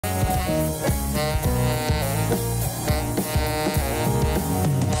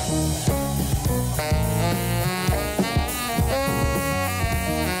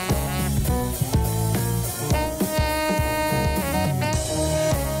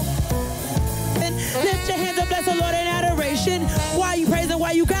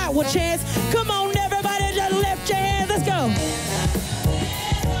you got one chance. Come on, everybody, just lift your hands. Let's go.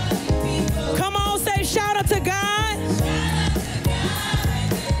 Come on, say shout out to God.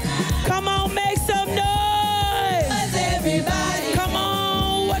 Come on, make some noise. Everybody. Come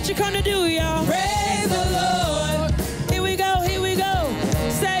on, what you gonna do, y'all? Praise the Lord. Here we go, here we go.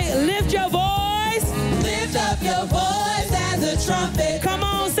 Say, lift your voice. Lift up your voice as a trumpet. Come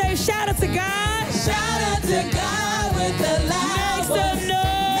on, say shout out to God. Shout out to God with the loud Make voice. some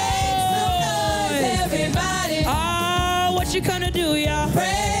noise. Make some noise, everybody. Oh, what you gonna do, y'all?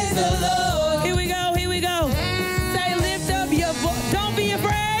 Praise the Lord. Here we go, here we go. Say, lift up your voice. Don't be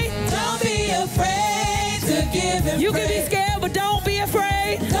afraid. Don't be afraid to give him You praise. can be scared, but don't be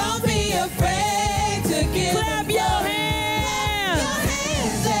afraid. Don't be afraid to give Clap him your glory. hands. Your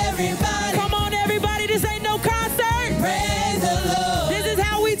hands, everybody. Come on, everybody. This ain't no concert. Praise the Lord. This is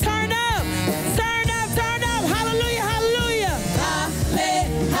how we turn up. Turn up, turn up. Hallelujah, hallelujah.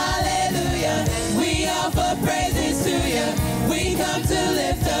 Hallelujah. We offer praises to you. We come to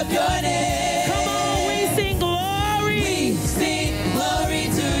lift up your name. Come on, we sing glory. We sing glory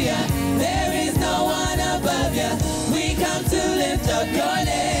to you. There is no one above you. We come to lift up your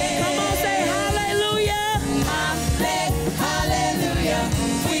name. Come on, say hallelujah. Hallelujah.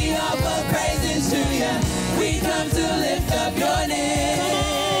 We offer praises to you. We come to lift up your name. Come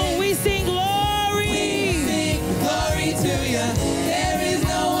on, we sing glory. We sing glory to you. There is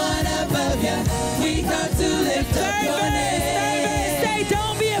no one above you. We come to lift up your name. Say,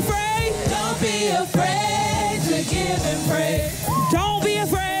 don't be afraid. Don't be afraid to give him praise. Don't be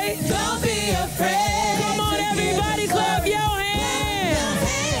afraid. Don't be afraid. Come on, to everybody, give him clap glory. your hands. Your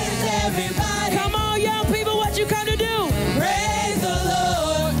hands, everybody. Come on, young people, what you come to do? Praise the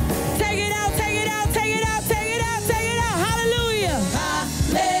Lord. Take it out, take it out, take it out, take it out, take it out. Hallelujah.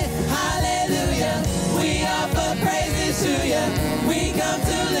 Hallelujah. We offer praises to you. We come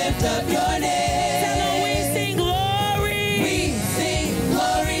to lift up your name. Tell them we sing glory. We sing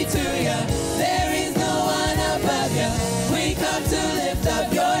glory to you. There is no one above you. We come to lift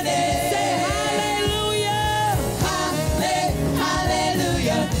up your name. Say hallelujah.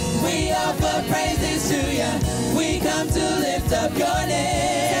 Hallelujah. We offer praises to you. We come to lift up your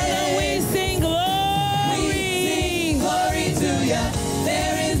name. Tell them we sing glory. We sing glory to you.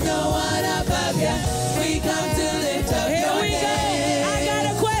 There is no one above you. We come to lift up Here your we go. name. I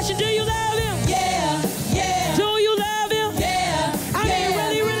got a question. Do you love him? Yeah, yeah, Do you love him? yeah. I mean,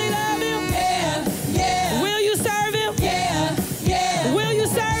 really, really love him? Yeah, yeah, Will you serve him? yeah, yeah, Will you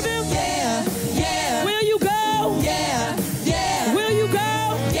serve him? yeah, yeah, Will you go? yeah, yeah, Will you go?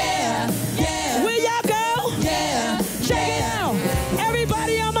 yeah, yeah, Will y'all go? yeah. Check it out.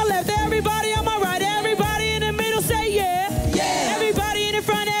 Everybody on my left, everybody on my right, everybody in the middle say yeah. Yeah. Everybody in the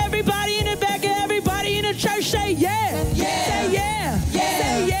front, everybody in the back, everybody in the church say yeah. Yeah. Say yeah. Yeah.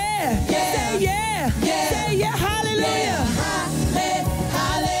 Say yeah. Yeah. Say yeah. Yeah. Say yeah. Hallelujah.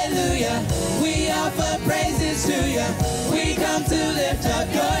 Hallelujah. We offer praises to you. We come to lift up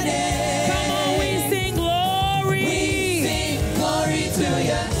your name. Come on, we sing glory. We sing glory to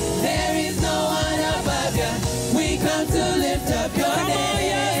you. There is no one above you. We come to lift up your Come name. on,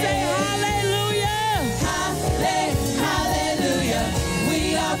 y'all say hallelujah. Hallelujah.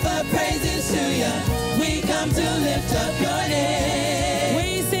 We offer praises to you. We come to lift up your name.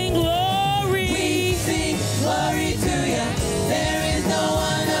 We sing glory. We sing glory to you. There is no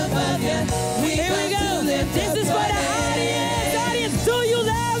one above you. We Here we come go. to lift This up is your for the name. audience. Audience, do you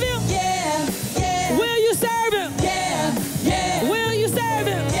love him? Yeah, yeah, Will you serve him? yeah, yeah, Will you serve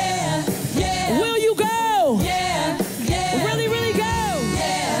him? yeah, yeah, Will you go? yeah, yeah, Really, really go?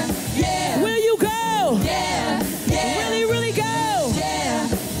 yeah, yeah, Will you go? yeah, yeah, Really, really go? yeah,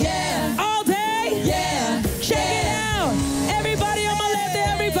 yeah, All day? yeah. Check it out. Everybody on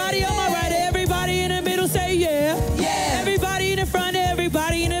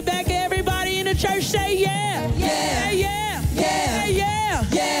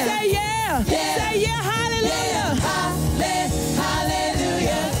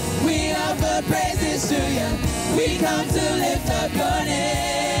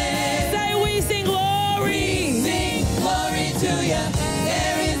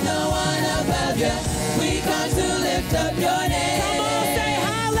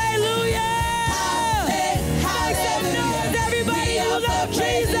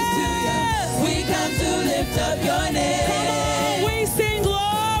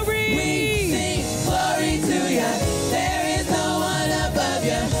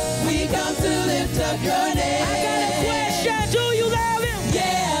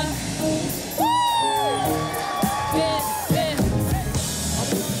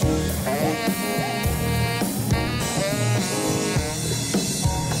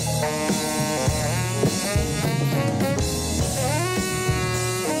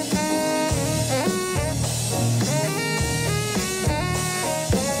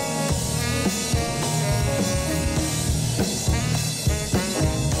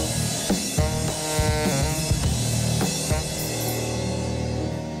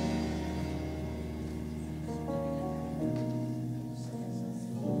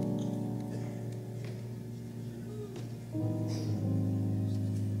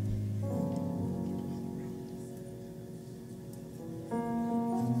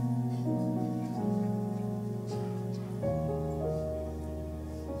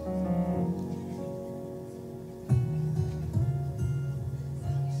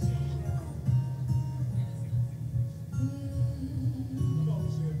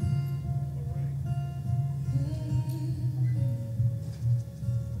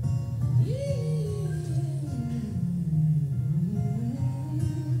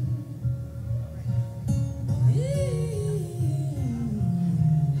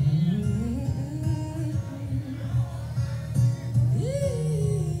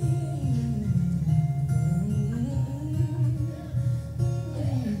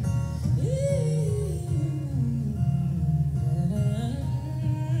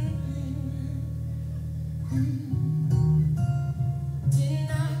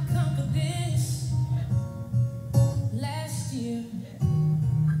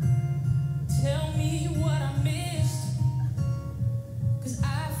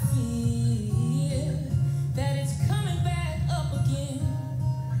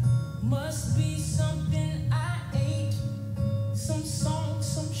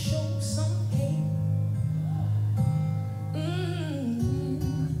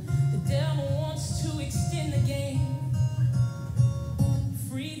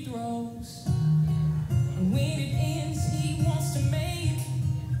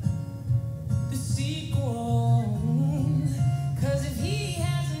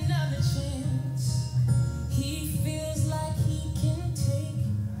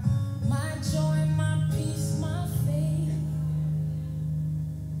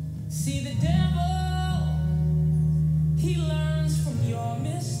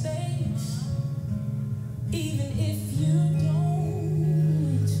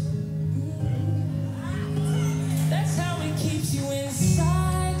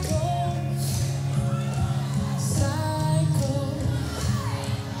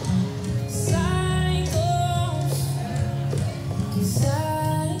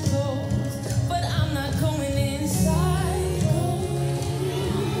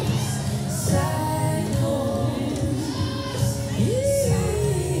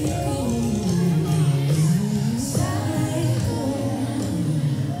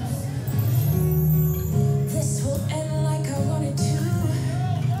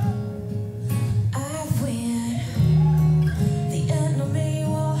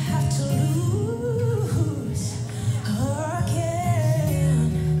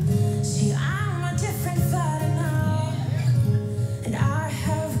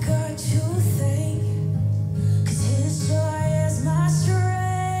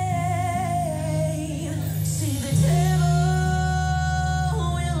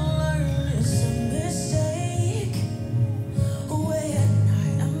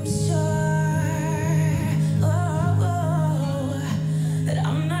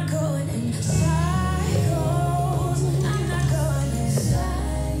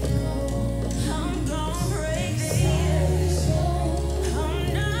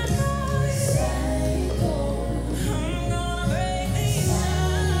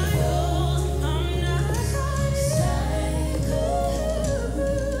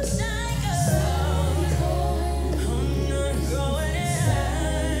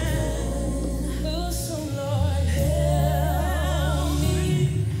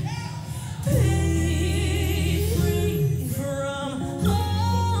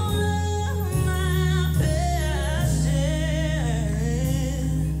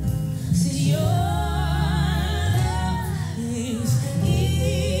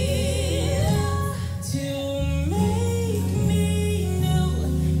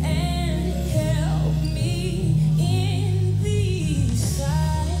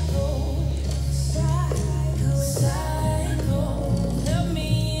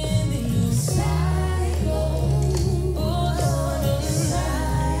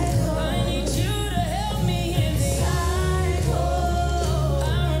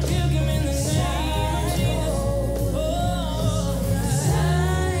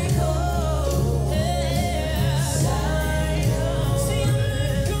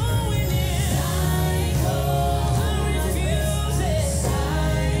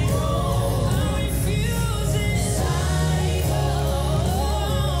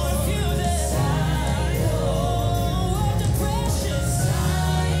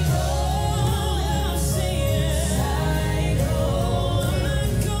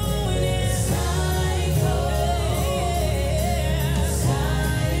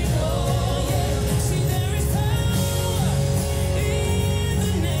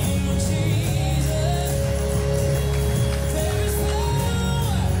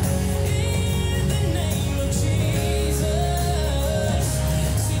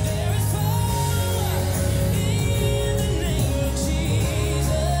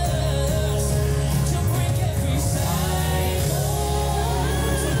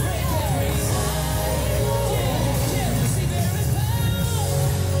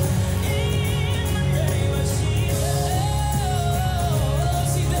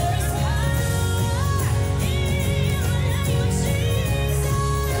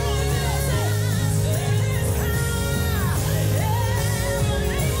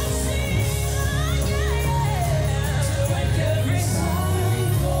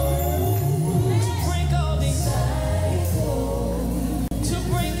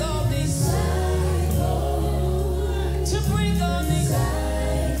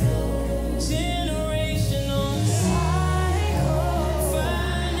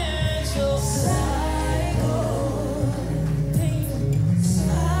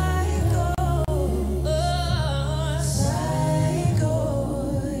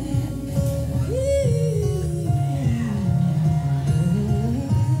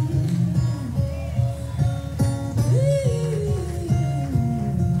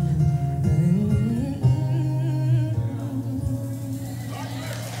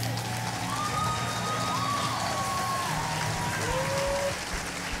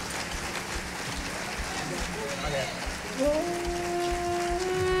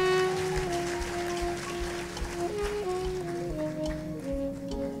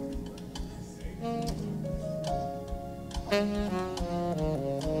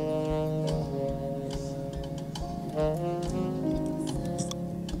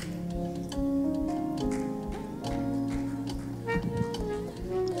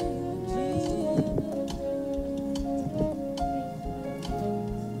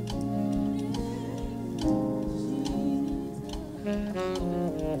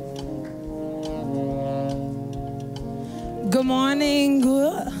Good morning.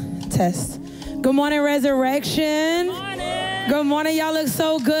 Test. Good morning, Resurrection. Good morning. Good morning. Y'all look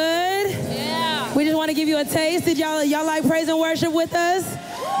so good. Yeah. We just want to give you a taste. Did y'all like praise and worship with us?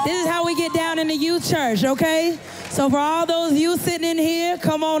 This is how we get down in the youth church, okay? So for all those youth sitting in here,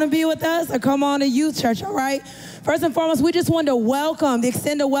 come on and be with us or come on to youth church, all right? First and foremost, we just want to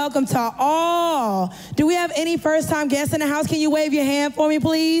extend a welcome to all. Do we have any first-time guests in the house? Can you wave your hand for me,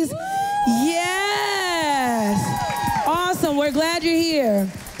 please? Yes. Awesome. We're glad you're here.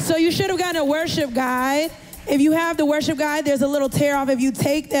 So you should have gotten a worship guide. If you have the worship guide, there's a little tear off. If you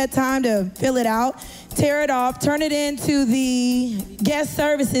take that time to fill it out, tear it off, turn it into the guest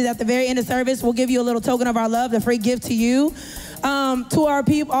services at the very end of service. We'll give you a little token of our love, a free gift to you. To our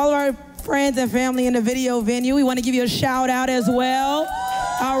people, all of our friends and family in the video venue, we want to give you a shout out as well.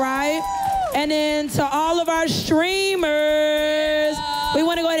 All right. And then to all of our streamers, we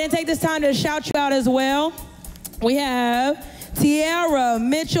want to go ahead and take this time to shout you out as well. We have Tiara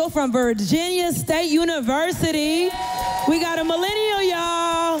Mitchell from Virginia State University. We got a millennial,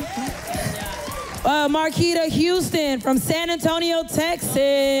 y'all. Marquita Houston from San Antonio,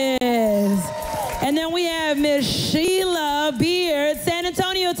 Texas. And then we have Miss Sheila Beard, San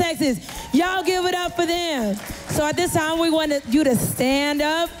Antonio, Texas. Y'all give it up for them. So at this time, we want you to stand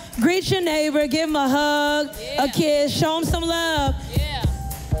up, greet your neighbor, give him a hug, a kiss, show him some love.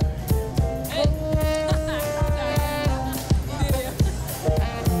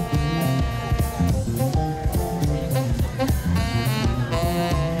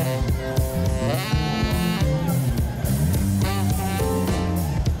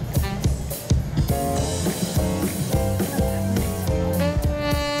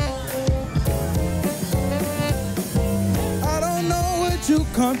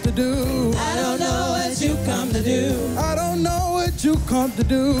 Come to do. I don't know what you come to do. I don't know what you come to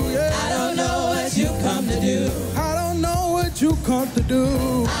do. Yeah. I don't know what you come to do. I don't know what you come to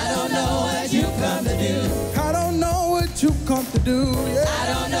do. I don't know what you come to do. I don't know what you come to do. Yeah. I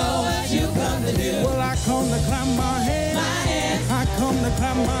don't know what you come to do. Well, I come to clap my hands. My hands. I come to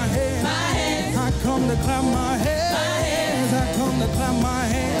clap my hands. My hands. I come to clap my hands. My hands. I come to clap my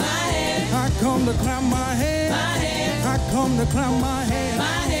hands. My hands. I come to clap my hands. My hands. I come to clap my hands. My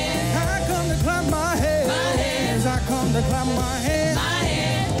hands. I come to clap my hands. My hands. I come to clap my hands. My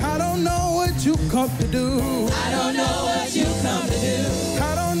hands. I don't know what you come to do. I don't know what you come to do.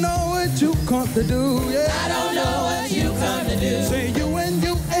 I don't know what you come to do. Yeah. I don't know what you come to do. Say you and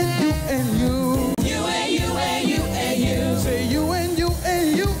you and you and you. You and you and you and you. Say you and you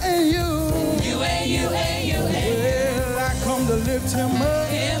and you and you. You and you and you and you. Well, I come to lift him up.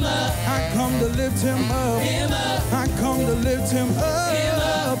 Him up. I come to lift him up. Him up. I come to lift him up. Him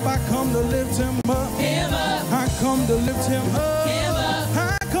up. I come to lift him up. Him up. I come to lift him up. Him up.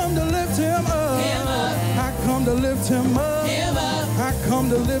 I come to lift him up. Him up. I come to lift him up. Him up. I come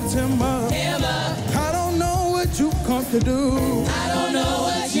to lift him up. Him up. I don't know what you come to do. I don't know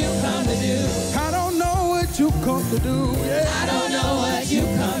what you come to do. I don't know what you come to do. Yeah. I don't know what you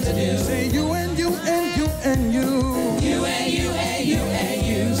come to do. Say you and you and you and you. You and you and you and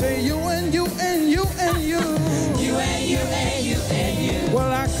you. Say you and you and you and you. You and you and you and you.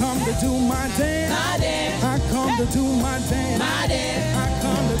 Well, I come to do my dance. My dance. I come to do my dance. My dance. I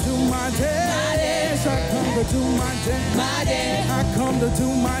come to do my dance. I come to do my dance. My dance. I come to do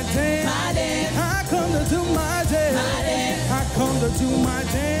my dance. My dance. I come to do my dance. My dance. I come to do my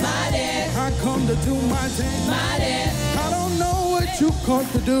dance. My dance. I come to do my dance. My dance. I don't know what you come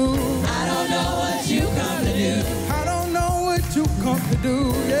to do. I don't know what you come to do. I don't know what you come to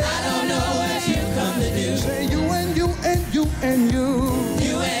do. Yeah. I don't know what you come to do. Say you and you and you and you.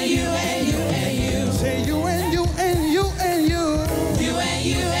 You and you and you and you. Say you and you and you and you. You and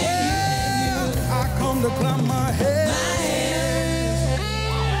you and you and you. I come to clap my head. My hands.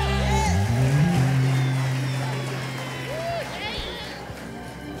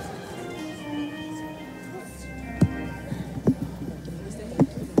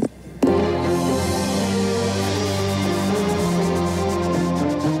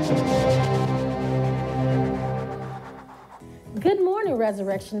 Good morning,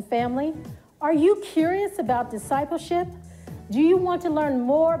 Resurrection family. Are you curious about discipleship? Do you want to learn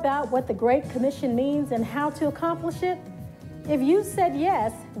more about what the Great Commission means and how to accomplish it? If you said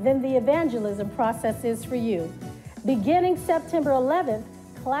yes, then the evangelism process is for you. Beginning September 11th,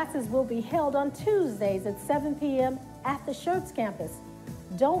 classes will be held on Tuesdays at 7 p.m. at the Schertz campus.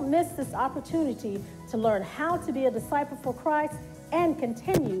 Don't miss this opportunity to learn how to be a disciple for Christ and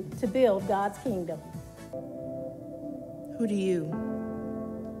continue to build God's kingdom. Who do you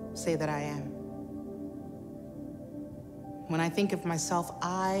say that I am? When I think of myself,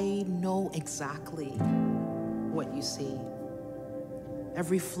 I know exactly what you see.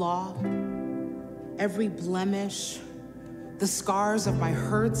 Every flaw, every blemish, the scars of my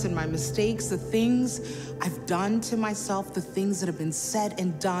hurts and my mistakes, the things I've done to myself, the things that have been said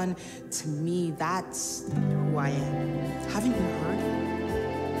and done to me, that's who I am. Haven't you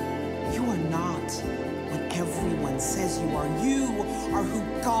heard? You are not what everyone says you are. You are who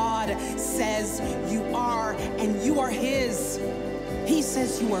God says you are, and you are His. He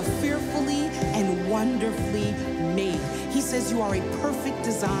says you are fearfully and wonderfully made. He says you are a perfect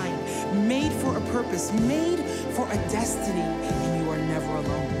design, made for a purpose, made for a destiny, and you are never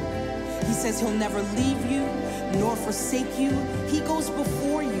alone. He says He'll never leave you nor forsake you. He goes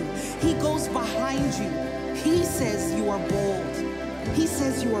before you. He goes behind you. He says you are bold. He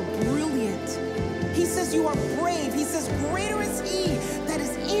says you are brilliant. He says you are brave. He says greater is He that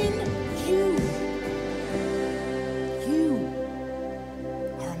is in you. You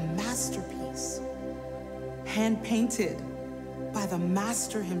are a masterpiece, hand-painted by the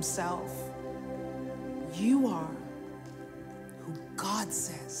Master Himself. You are who God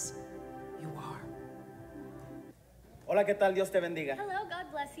says you are. Hola, ¿qué tal? Dios te bendiga. Hello,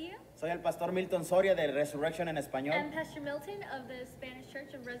 God bless you. Soy el pastor Milton Soria de Resurrection en Español. I'm Pastor Milton of the Spanish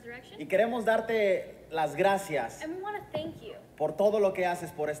Church of Resurrection. Y queremos darte las gracias And we want to thank you por todo lo que haces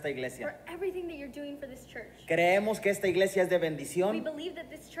por esta iglesia. for everything that you're doing for this church. Creemos que esta iglesia es de We bendición, believe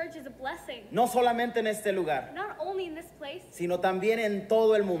that this church is a blessing, no solamente en este lugar, not only in this place, sino también en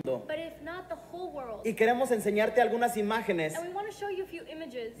todo el mundo. but if not the whole world. Y queremos enseñarte algunas imágenes And we want to show you a few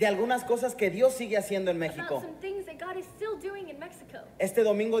images de algunas cosas que Dios sigue haciendo en about México. some things that God is still doing in Mexico. Este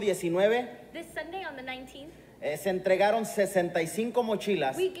domingo 19 This Sunday on the 19th, se entregaron 65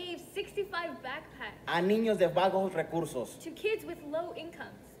 mochilas we gave 65 backpacks a niños de bajos recursos to kids with low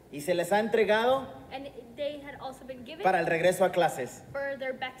incomes. y se les ha entregado And they had also been given para el regreso a clases. for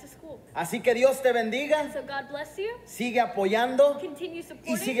their back to school. Así que Dios te bendiga, So God bless you. sigue apoyando Continue y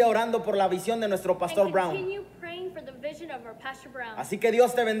supporting. sigue orando por la visión de nuestro Pastor and Brown. continue praying for the vision of our Pastor Brown. Así que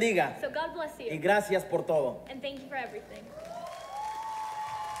Dios te bendiga So God bless y you. gracias por todo. And thank you for everything.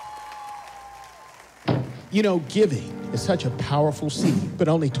 You know, giving is such a powerful seed, but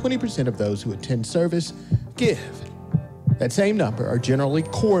only 20% of those who attend service give. That same number are generally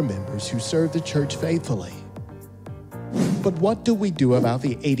core members who serve the church faithfully. But what do we do about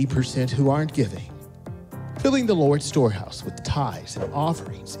the 80% who aren't giving? Filling the Lord's storehouse with tithes and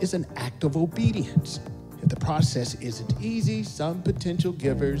offerings is an act of obedience. If the process isn't easy, some potential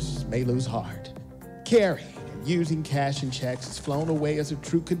givers may lose heart. Carrying and using cash and checks has flown away as a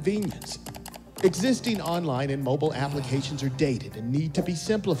true convenience. Existing online and mobile applications are dated and need to be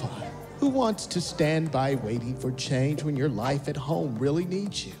simplified. Who wants to stand by waiting for change when your life at home really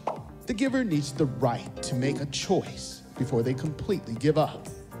needs you? The giver needs the right to make a choice before they completely give up.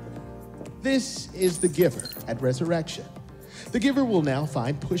 This is the giver at Resurrection. The giver will now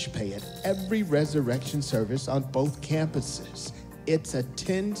find PushPay at every Resurrection service on both campuses. It's a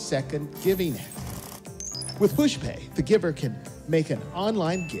 10-second giving app. With PushPay, the giver can make an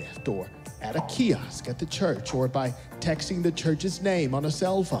online gift or at a kiosk at the church or by texting the church's name on a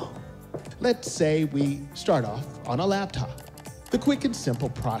cell phone. Let's say we start off on a laptop. The quick and simple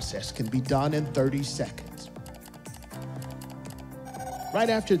process can be done in 30 seconds. Right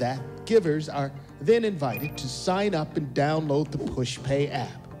after that, givers are then invited to sign up and download the PushPay app.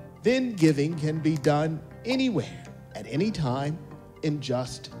 Then giving can be done anywhere, at any time, in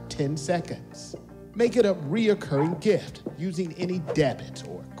just 10 seconds. Make it a reoccurring gift using any debit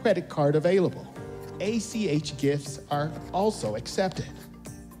or credit card available. ACH gifts are also accepted.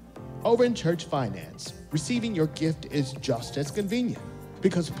 Over in Church Finance, receiving your gift is just as convenient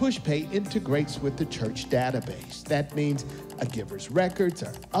because PushPay integrates with the church database. That means a giver's records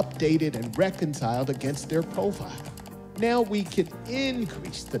are updated and reconciled against their profile. Now we can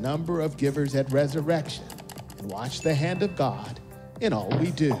increase the number of givers at Resurrection and watch the hand of God in all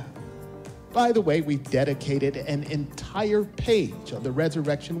we do. By the way, we've dedicated an entire page on the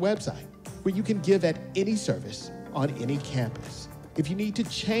Resurrection website where you can give at any service on any campus. If you need to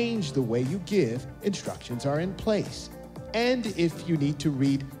change the way you give, instructions are in place. And if you need to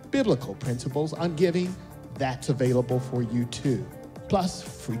read biblical principles on giving, that's available for you too. Plus,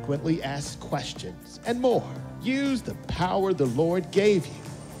 frequently asked questions and more. Use the power the Lord gave you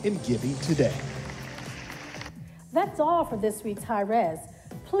in giving today. That's all for this week's High Res.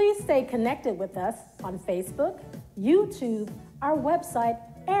 Please stay connected with us on Facebook, YouTube, our website,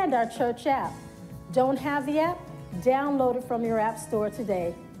 and our church app. Don't have the app? Download it from your app store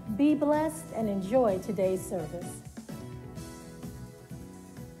today. Be blessed and enjoy today's service.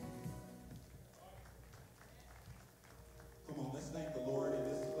 Come on, let's thank the Lord in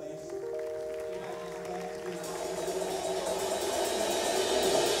this place.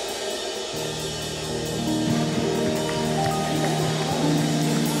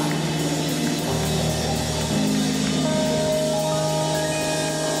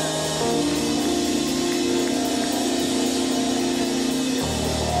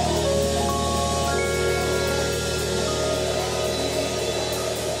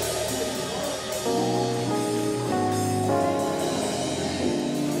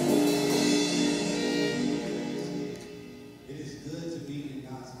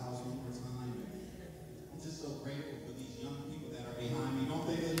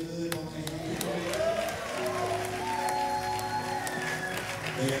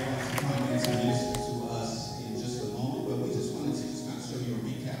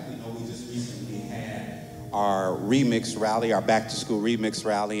 Our remix rally, our back to school remix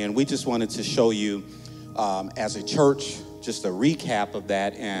rally, and we just wanted to show you as a church just a recap of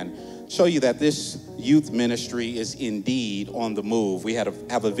that and show you that this youth ministry is indeed on the move. We have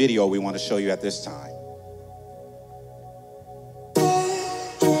a video we want to show you at this time.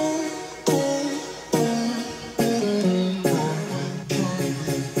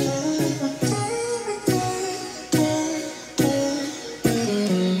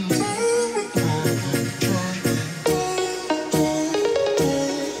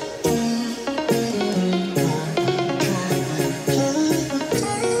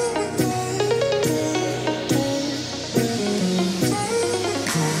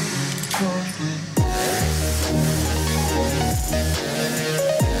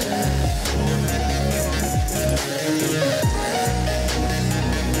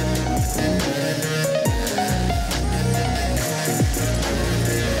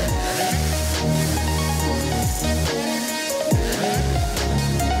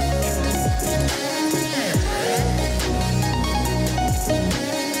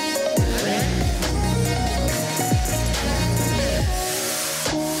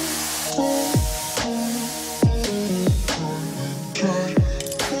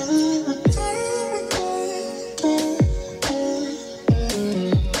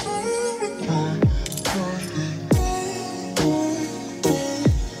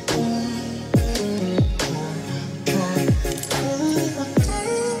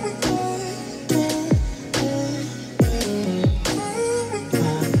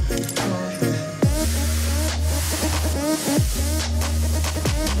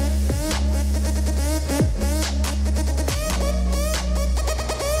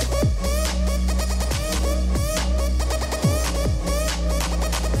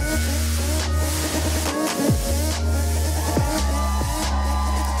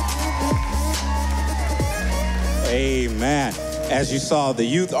 Amen. As you saw, the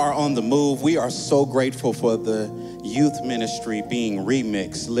youth are on the move. We are so grateful for the youth ministry being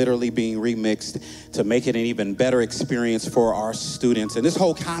remixed, literally being remixed to make it an even better experience for our students. And this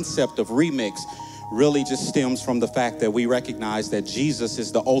whole concept of remix really just stems from the fact that we recognize that Jesus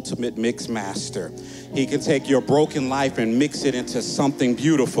is the ultimate mix master. He can take your broken life and mix it into something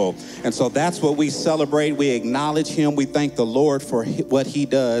beautiful. And so that's what we celebrate. We acknowledge him. We thank the Lord for what he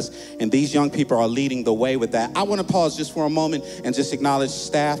does. And these young people are leading the way with that. I want to pause just for a moment and just acknowledge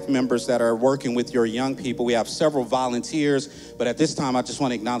staff members that are working with your young people. We have several volunteers, but at this time, I just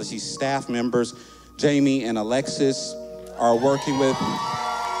want to acknowledge these staff members. Jamie and Alexis are working with.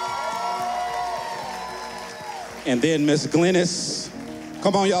 And then Miss Glennis,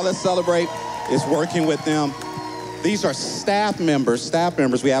 come on, y'all, let's celebrate, is working with them. These are staff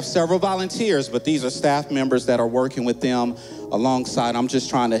members. We have several volunteers, but these are staff members that are working with them alongside. I'm just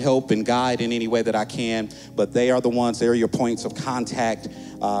trying to help and guide in any way that I can, but they are the ones, they're your points of contact,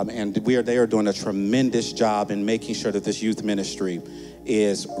 and they are doing a tremendous job in making sure that this youth ministry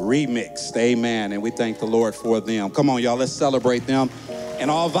is remixed. Amen. And we thank the Lord for them. Come on, y'all, let's celebrate them. And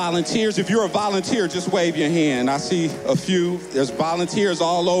all volunteers, if you're a volunteer, just wave your hand. I see a few. There's volunteers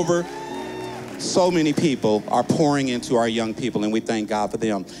all over. So many people are pouring into our young people, and we thank God for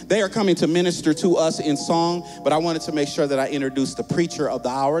them. They are coming to minister to us in song, but I wanted to make sure that I introduce the preacher of the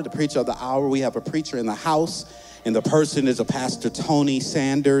hour. The preacher of the hour, we have a preacher in the house, in the person is a Pastor Tony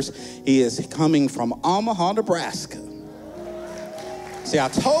Sanders. He is coming from Omaha, Nebraska. See, I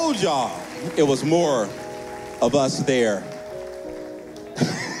told y'all it was more of us there.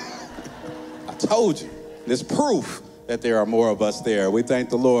 I told you. There's proof that there are more of us there. We thank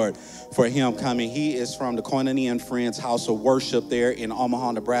the Lord for him coming. He is from the Koinonia and Friends House of Worship there in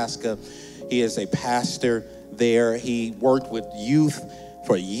Omaha, Nebraska. He is a pastor there. He worked with youth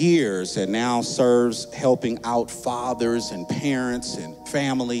for years and now serves helping out fathers and parents and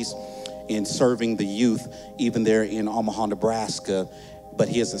families in serving the youth, even there in Omaha, Nebraska. But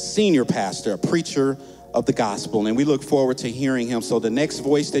he is a senior pastor, a preacher of the gospel, and we look forward to hearing him. So the next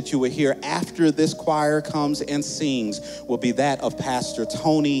voice that you will hear after this choir comes and sings will be that of Pastor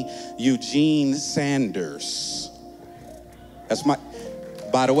Tony Eugene Sanders. That's my,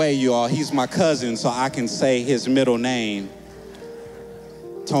 by the way, you all, he's my cousin, so I can say his middle name.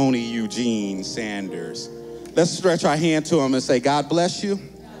 Tony Eugene Sanders. Let's stretch our hand to him and say, God bless you.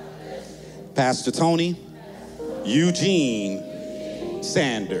 Pastor Tony Eugene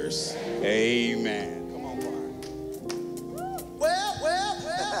Sanders. Amen. Come on, choir. Well.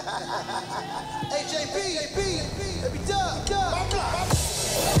 Hey, JP, let me dub. I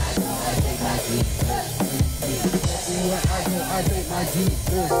take my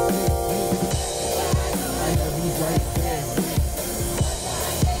Jesus. I know he's right there.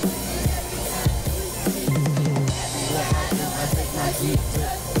 I take my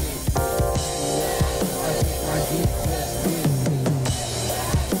Jesus. I take my Jesus.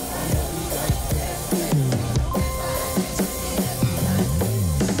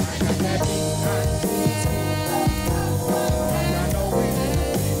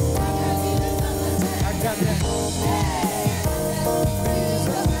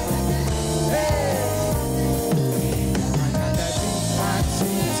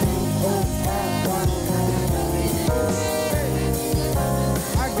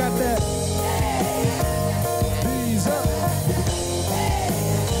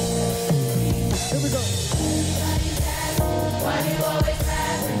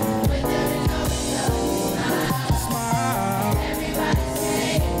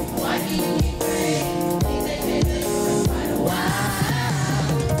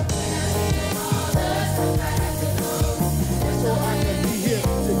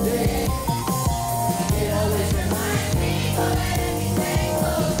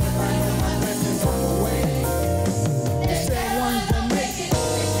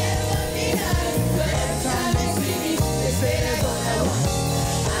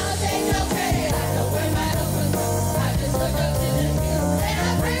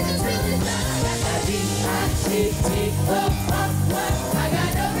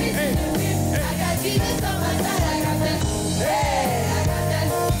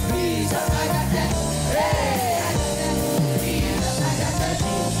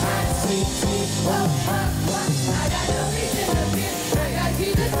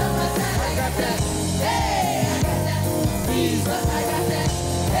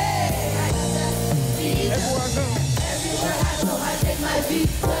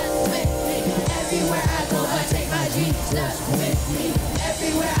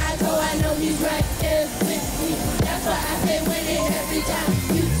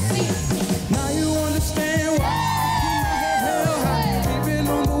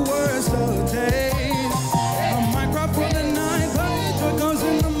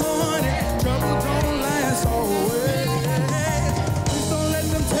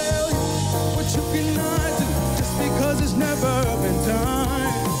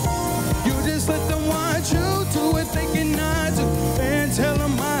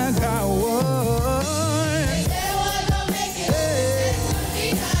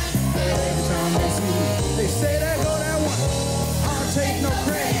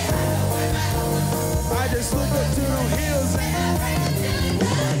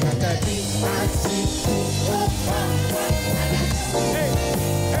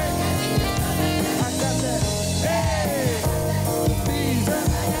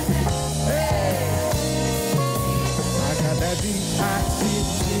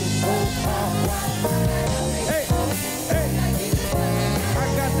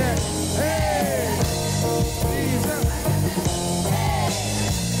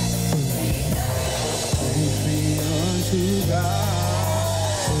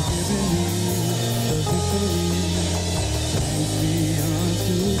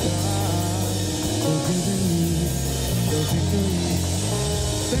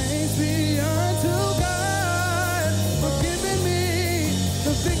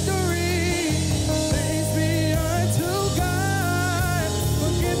 Victory.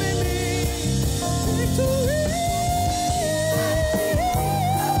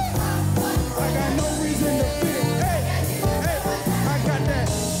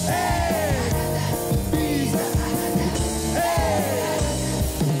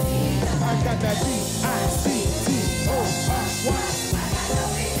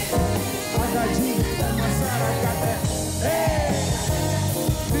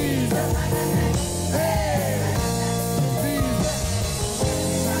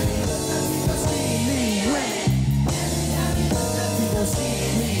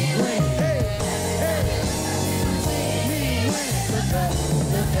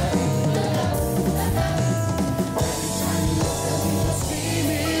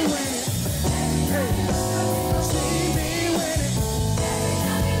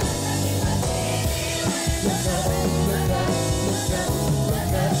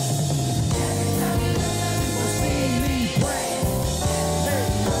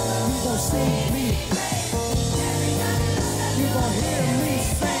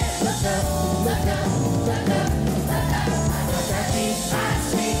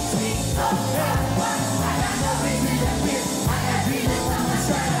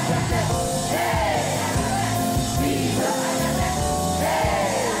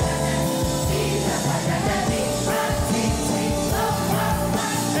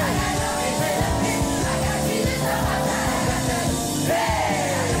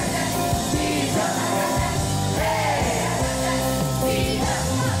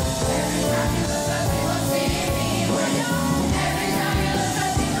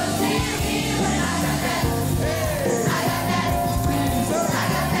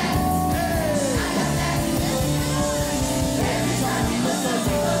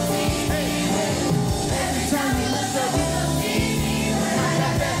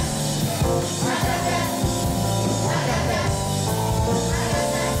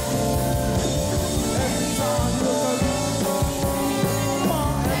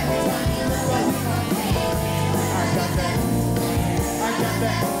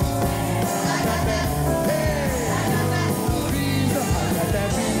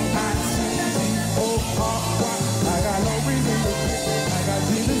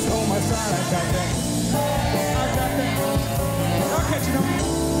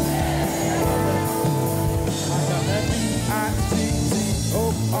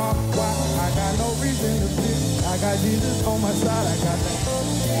 Jesus on my side, I got that.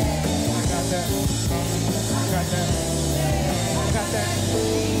 I got that. I got that. I got that.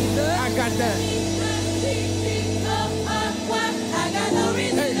 I got that. I got no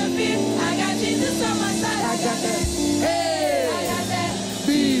reason to fear. I got Jesus on my side. I got that. Hey, I got that.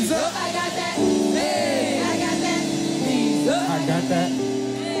 Bees up. I got that. Hey, I got that. Bees up. I got that.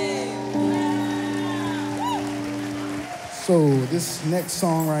 So this next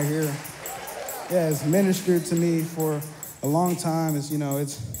song right here, yeah, it's ministered to me for a long time.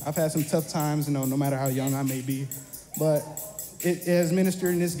 I've had some tough times, no matter how young I may be, but it has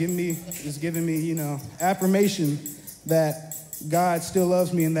ministered and it's given me, affirmation that God still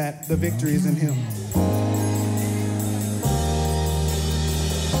loves me and that the victory is in Him.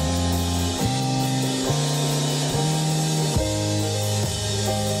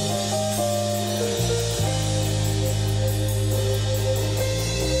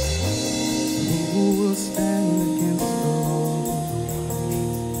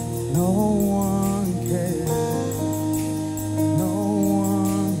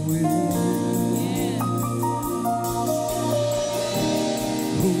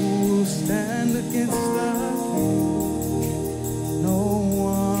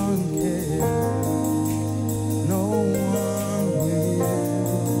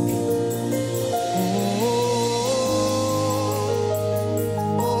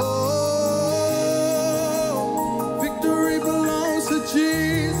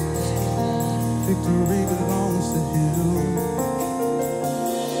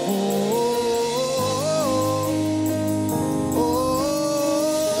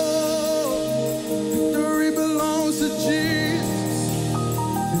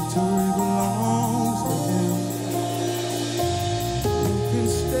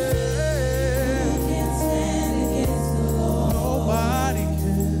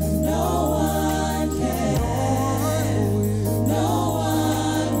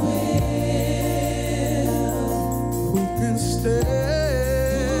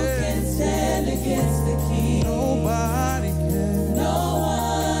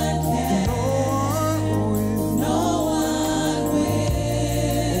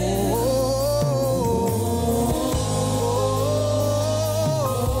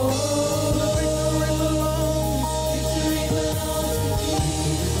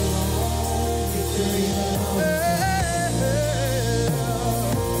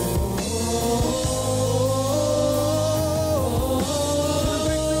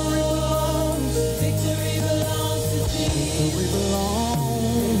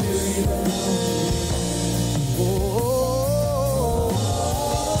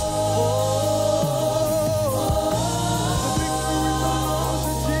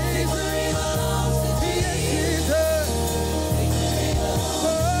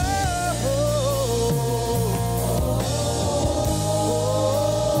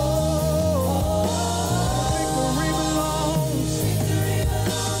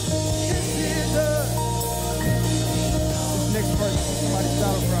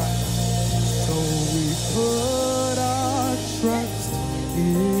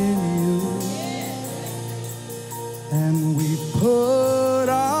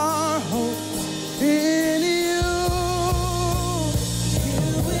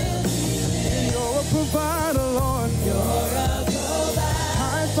 Provider, Lord. You're a provider.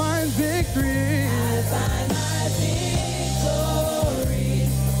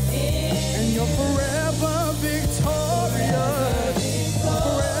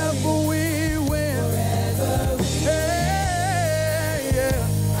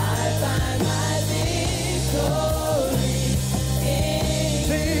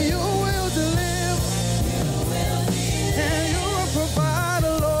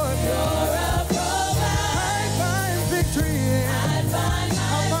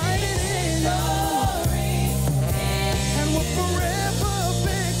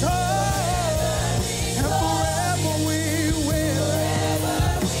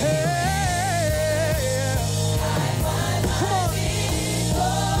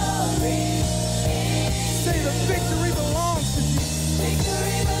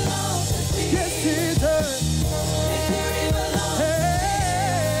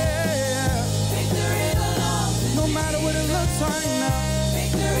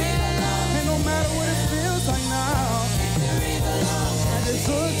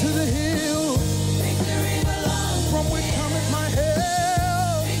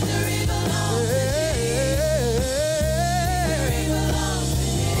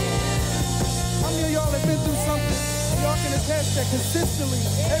 can attest that consistently,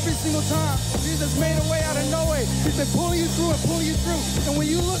 every single time, Jesus made a way out of no way. He's been pulling you through and pulling you through. And when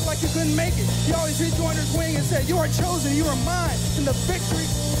you look like you couldn't make it, he always hit you under his wing and said, you are chosen, you are mine. And the victory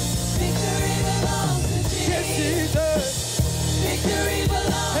belongs to Jesus. Yes, it does. Victory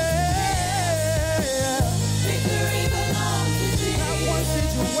belongs to Jesus. Victory belongs to Jesus. Not once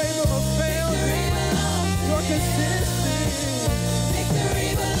did you waver or fail. Victory belongs to Jesus. You're consistent.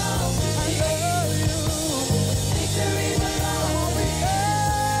 Victory belongs to Jesus. I love you. Victory belongs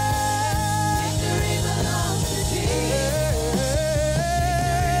to Jesus.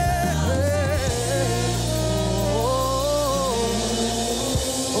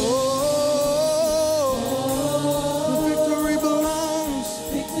 Victory belongs to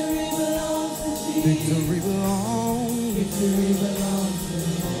Jesus. Victory belongs. Victory belongs to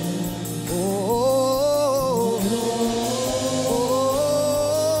Him.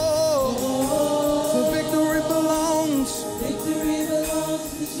 So victory belongs. Victory belongs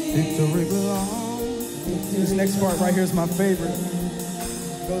to Jesus. Victory belongs. This next part right here is my favorite.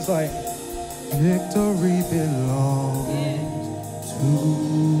 It goes like, victory belongs to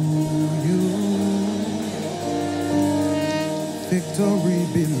you. Victory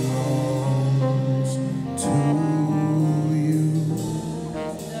belongs to you.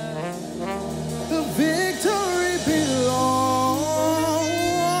 The victory belongs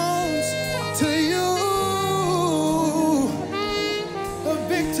to you. The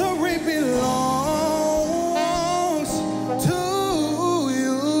victory belongs to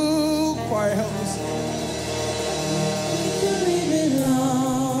you. Choir, help us. Victory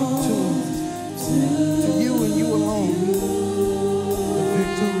belongs to you and you alone.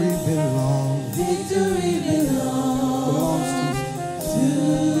 Victory belongs. Victory belongs to you.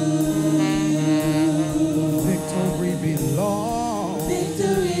 Victory belongs.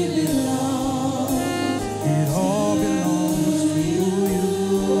 Victory belongs. It all belongs to you.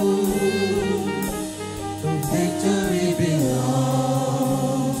 The victory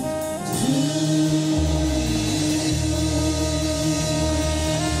belongs to you.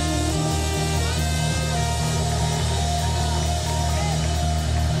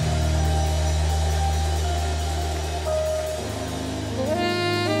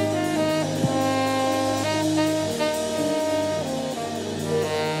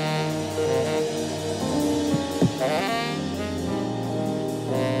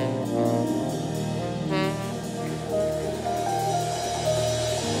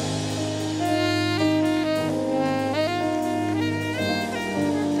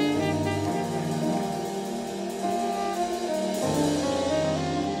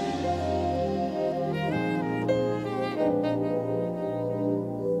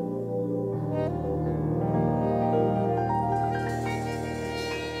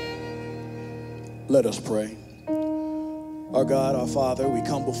 Let us pray. Our God, our Father, we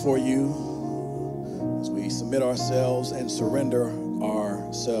come before you as we submit ourselves and surrender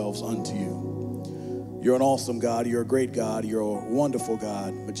ourselves unto you. You're an awesome God. You're a great God. You're a wonderful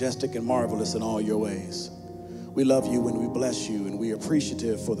God, majestic and marvelous in all your ways. We love you and we bless you, and we are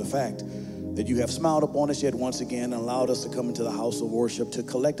appreciative for the fact that you have smiled upon us yet once again and allowed us to come into the house of worship to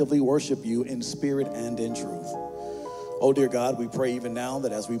collectively worship you in spirit and in truth. Oh, dear God, we pray even now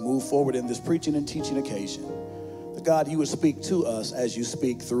that as we move forward in this preaching and teaching occasion, that God, you would speak to us as you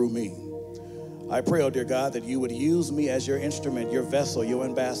speak through me. I pray, oh, dear God, that you would use me as your instrument, your vessel, your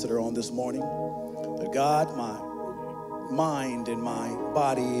ambassador on this morning. That God, my mind and my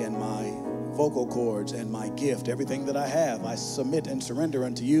body and my vocal cords and my gift, everything that I have, I submit and surrender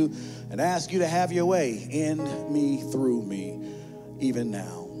unto you and ask you to have your way in me, through me, even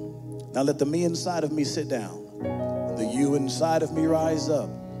now. Now let the me inside of me sit down. The you inside of me rise up,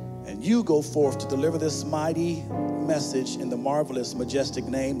 and you go forth to deliver this mighty message in the marvelous, majestic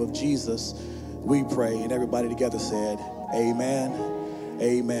name of Jesus, we pray. And everybody together said, amen,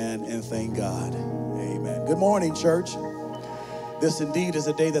 amen, and thank God. Amen. Good morning, church. This indeed is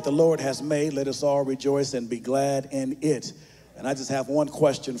a day that the Lord has made. Let us all rejoice and be glad in it. And I just have one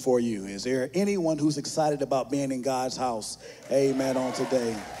question for you. Is there anyone who's excited about being in God's house? Amen on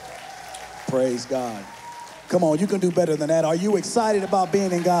today. Praise God. Come on, you can do better than that. Are you excited about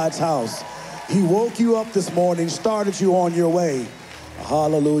being in God's house? He woke you up this morning, started you on your way.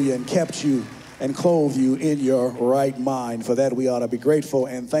 Hallelujah, and kept you and clothed you in your right mind. For that, we ought to be grateful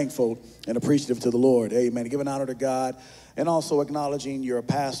and thankful and appreciative to the Lord. Amen. Giving honor to God and also acknowledging your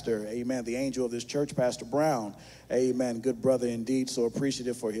pastor. Amen. The angel of this church, Pastor Brown. Amen. Good brother indeed. So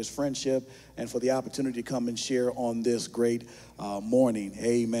appreciative for his friendship and for the opportunity to come and share on this great morning.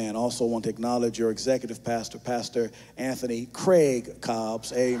 Amen. Also want to acknowledge your executive pastor, Pastor Anthony Craig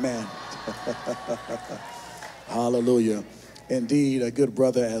Cobbs. Amen. Hallelujah. Indeed, a good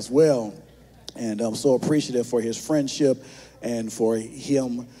brother as well. And I'm so appreciative for his friendship and for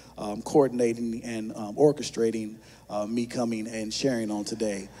him coordinating and orchestrating me coming and sharing on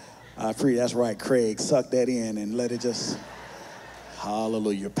today. I pray that's right, Craig. Suck that in and let it just,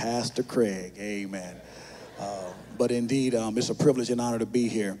 hallelujah. Pastor Craig, amen. But indeed, it's a privilege and honor to be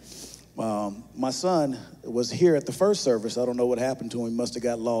here. My son was here at the first service. I don't know what happened to him. He must have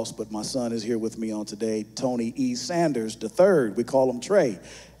got lost, but my son is here with me on today. Tony E. Sanders III. We call him Trey.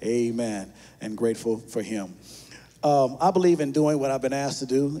 Amen. And grateful for him. I believe in doing what I've been asked to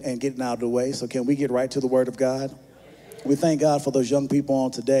do and getting out of the way. So can we get right to the Word of God? We thank God for those young people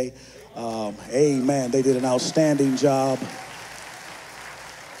on today. Amen. They did an outstanding job.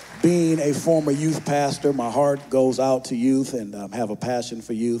 Being a former youth pastor, my heart goes out to youth and have a passion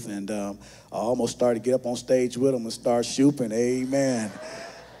for youth. And I almost started to get up on stage with them and start shooting. Amen.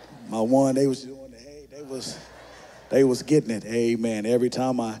 My one, they was doing they was getting it. Amen. Every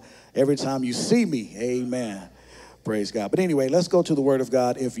time you see me, amen. Praise God. But anyway, let's go to the Word of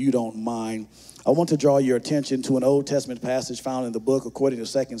God if you don't mind. I want to draw your attention to an Old Testament passage found in the book according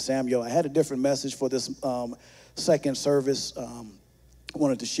to 2 Samuel. I had a different message for this second service. I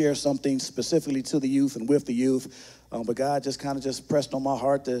wanted to share something specifically to the youth and with the youth, but God just kind of just pressed on my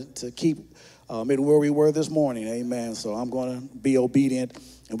heart to keep it where we were this morning, amen. So I'm going to be obedient,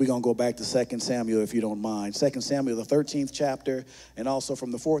 and we're going to go back to 2 Samuel if you don't mind. 2 Samuel, the 13th chapter, and also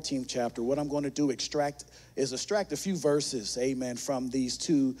from the 14th chapter. What I'm going to do extract a few verses, amen, from these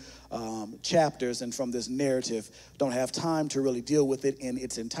two chapters and from this narrative. Don't have time to really deal with it in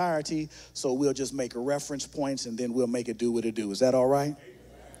its entirety, so we'll just make a reference points, and then we'll make it do what it do. Is that all right?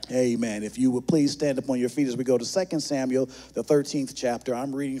 Amen. If you would please stand up on your feet as we go to 2 Samuel, the 13th chapter.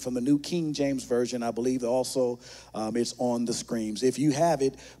 I'm reading from the New King James Version. I believe also it's on the screens. If you have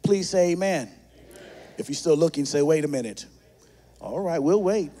it, please say amen. If you're still looking, say, wait a minute. All right, we'll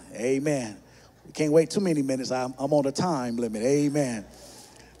wait. Amen. We can't wait too many minutes. I'm on a time limit. Amen.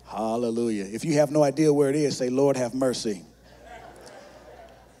 Hallelujah. If you have no idea where it is, say, Lord, have mercy.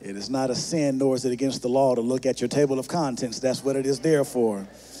 It is not a sin, nor is it against the law to look at your table of contents. That's what it is there for.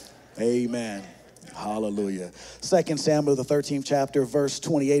 Amen. Hallelujah. 2 Samuel, the 13th chapter, verse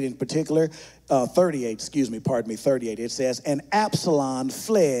 28 in particular, 38. It says, and Absalom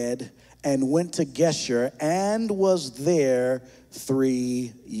fled and went to Geshur and was there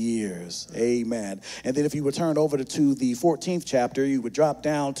 3 years. Amen. And then if you would turn over to the 14th chapter, you would drop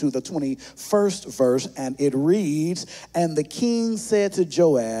down to the 21st verse, and it reads, and the king said to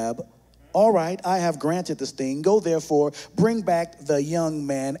Joab, all right, I have granted this thing. Go therefore, bring back the young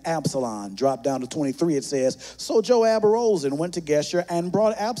man Absalom. Drop down to 23, it says, so Joab arose and went to Geshur and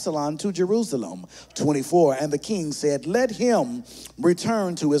brought Absalom to Jerusalem. 24, and the king said, let him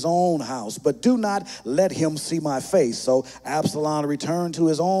return to his own house, but do not let him see my face. So Absalom returned to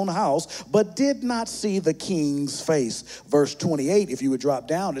his own house, but did not see the king's face. Verse 28, if you would drop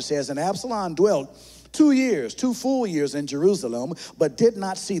down, it says, and Absalom dwelt 2 full years in Jerusalem, but did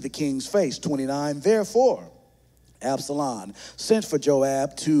not see the king's face. 29, therefore, Absalom sent for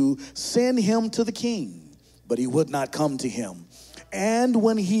Joab to send him to the king, but he would not come to him. And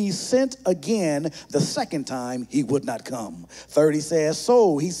when he sent again the second time, he would not come. 30 says,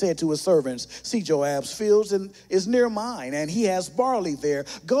 so he said to his servants, see, Joab's fields is near mine, and he has barley there.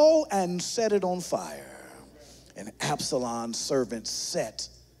 Go and set it on fire. And Absalom's servants set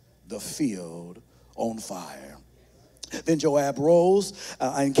the field on fire. Then Joab rose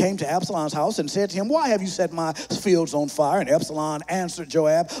and came to Absalom's house and said to him, why have you set my fields on fire? And Absalom answered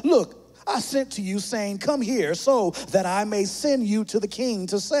Joab, look, I sent to you saying, come here so that I may send you to the king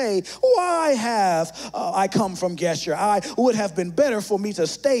to say, why have I come from Geshur? I would have been better for me to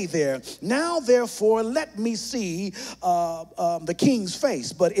stay there. Now, therefore, let me see the king's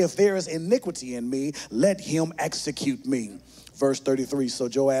face. But if there is iniquity in me, let him execute me. Verse 33, so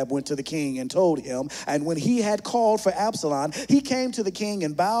Joab went to the king and told him, and when he had called for Absalom, he came to the king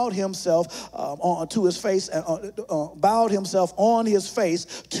and bowed himself on his face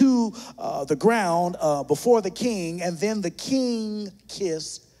to the ground before the king, and then the king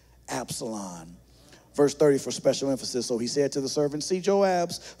kissed Absalom. Verse 30 for special emphasis. So he said to the servant, see,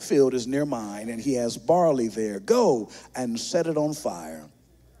 Joab's field is near mine, and he has barley there. Go and set it on fire.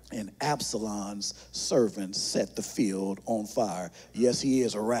 And Absalom's servants set the field on fire. Yes, he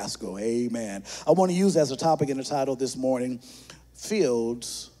is a rascal. Amen. I want to use as a topic in the title this morning,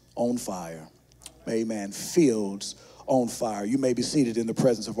 fields on fire. Amen. Fields on fire. You may be seated in the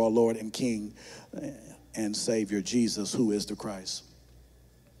presence of our Lord and King and Savior Jesus, who is the Christ.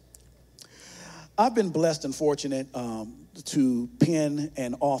 I've been blessed and fortunate to pen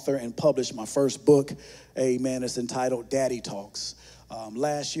and author and publish my first book. Amen. It's entitled Daddy Talks.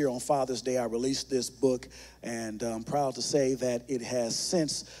 Last year on Father's Day, I released this book, and I'm proud to say that it has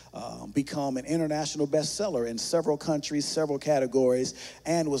since become an international bestseller in several countries, several categories,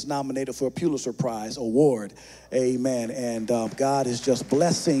 and was nominated for a Pulitzer Prize award. Amen. And God is just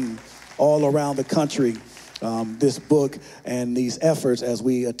blessing all around the country this book and these efforts as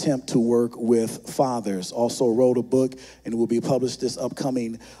we attempt to work with fathers. Also wrote a book, and it will be published this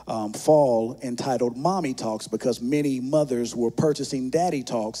upcoming fall, entitled Mommy Talks, because many mothers were purchasing Daddy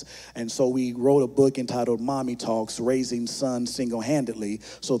Talks, and so we wrote a book entitled Mommy Talks, Raising Sons Single-Handedly,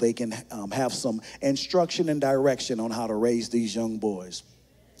 so they can have some instruction and direction on how to raise these young boys.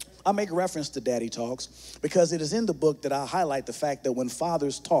 I make reference to Daddy Talks because it is in the book that I highlight the fact that when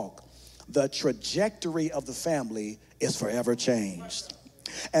fathers talk, the trajectory of the family is forever changed,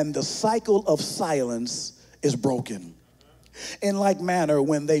 and the cycle of silence is broken. In like manner,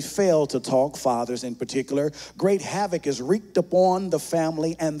 when they fail to talk, fathers in particular, great havoc is wreaked upon the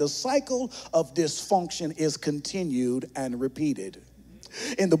family, and the cycle of dysfunction is continued and repeated.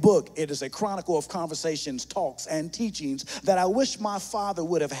 In the book, it is a chronicle of conversations, talks, and teachings that I wish my father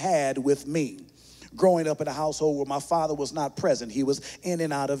would have had with me. Growing up in a household where my father was not present, he was in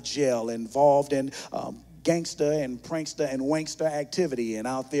and out of jail, involved in gangster and prankster and wankster activity, and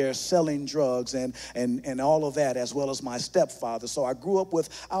out there selling drugs and all of that, as well as my stepfather. So I grew up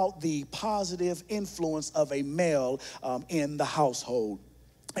without the positive influence of a male in the household.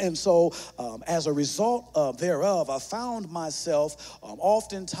 And so as a result thereof, I found myself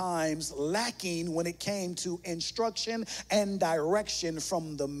oftentimes lacking when it came to instruction and direction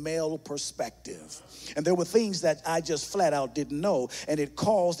from the male perspective. And there were things that I just flat out didn't know, and it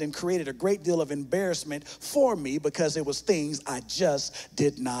caused and created a great deal of embarrassment for me because it was things I just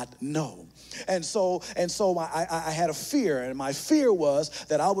did not know. And so I had a fear, and my fear was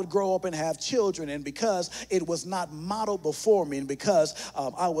that I would grow up and have children, and because it was not modeled before me, and because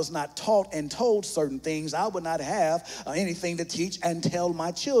I was not taught and told certain things, I would not have anything to teach and tell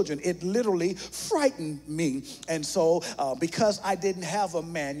my children. It literally frightened me. And so because I didn't have a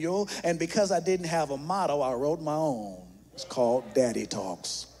manual and because I didn't have a motto, I wrote my own. It's called Daddy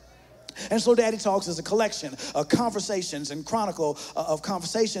Talks. And so Daddy Talks is a collection of conversations and chronicle of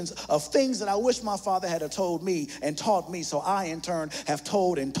conversations of things that I wish my father had told me and taught me, so I in turn have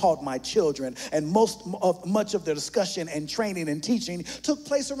told and taught my children. And much of the discussion and training and teaching took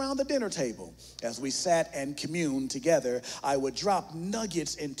place around the dinner table. As we sat and communed together, I would drop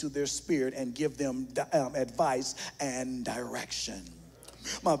nuggets into their spirit and give them advice and direction.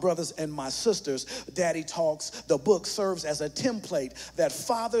 My brothers and my sisters, Daddy Talks, the book, serves as a template that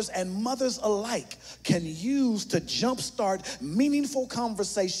fathers and mothers alike can use to jumpstart meaningful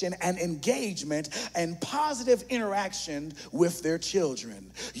conversation and engagement and positive interaction with their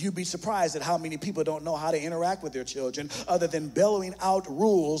children. You'd be surprised at how many people don't know how to interact with their children other than bellowing out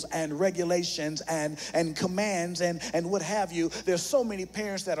rules and regulations and commands and what have you. There's so many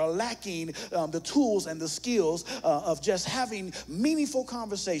parents that are lacking the tools and the skills of just having meaningful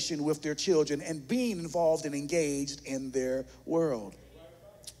conversation with their children and being involved and engaged in their world.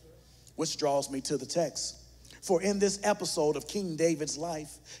 Which draws me to the text. For in this episode of King David's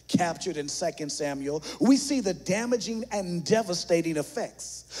life, captured in 2 Samuel, we see the damaging and devastating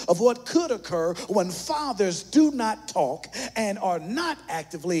effects of what could occur when fathers do not talk and are not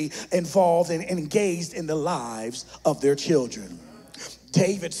actively involved and engaged in the lives of their children.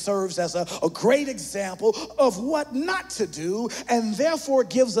 David serves as a great example of what not to do, and therefore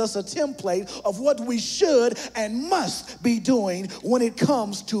gives us a template of what we should and must be doing when it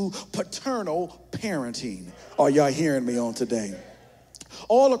comes to paternal parenting. Are y'all hearing me on today?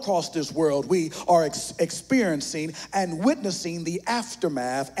 All across this world, we are experiencing and witnessing the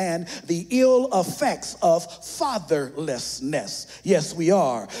aftermath and the ill effects of fatherlessness. Yes, we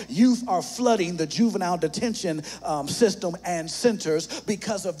are. Youth are flooding the juvenile detention system and centers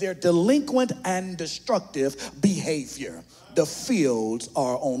because of their delinquent and destructive behavior. The fields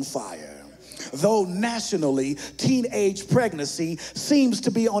are on fire. Though nationally, teenage pregnancy seems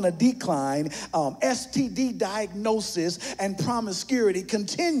to be on a decline, STD diagnosis and promiscuity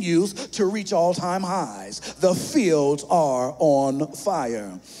continues to reach all-time highs. The fields are on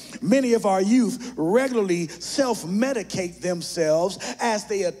fire. Many of our youth regularly self-medicate themselves as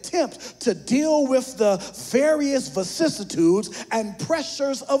they attempt to deal with the various vicissitudes and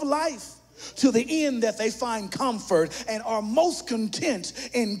pressures of life. to the end that they find comfort and are most content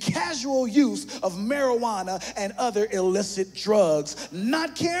in casual use of marijuana and other illicit drugs,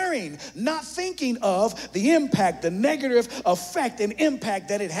 not caring, not thinking of the impact, the negative effect and impact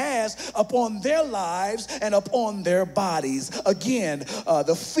that it has upon their lives and upon their bodies. Again,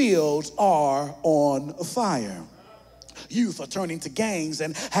 the fields are on fire. Youth are turning to gangs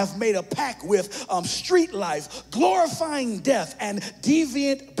and have made a pact with street life, glorifying death and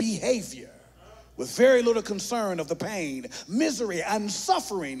deviant behavior, with very little concern of the pain, misery, and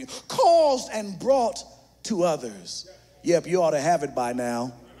suffering caused and brought to others. Yep, you ought to have it by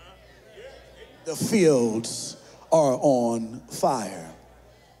now. The fields are on fire.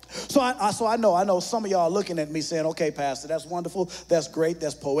 So I know some of y'all are looking at me saying, okay, Pastor, that's wonderful, that's great,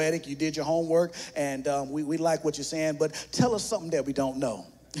 that's poetic, you did your homework, and we like what you're saying, but tell us something that we don't know.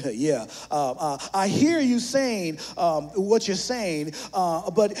 Yeah, I hear you saying what you're saying,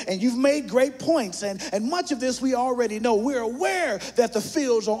 and you've made great points, and much of this we already know. We're aware that the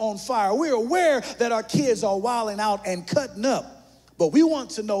fields are on fire. We're aware that our kids are wilding out and cutting up. But we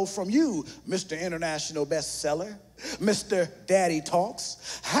want to know from you, Mr. International Bestseller, Mr. Daddy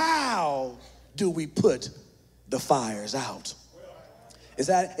Talks, how do we put the fires out? Is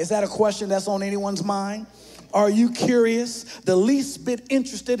that a question that's on anyone's mind? Are you curious, the least bit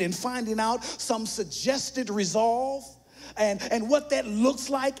interested in finding out some suggested resolve and what that looks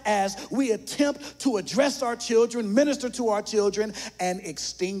like as we attempt to address our children, minister to our children, and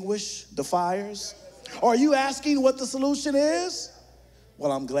extinguish the fires? Are you asking what the solution is?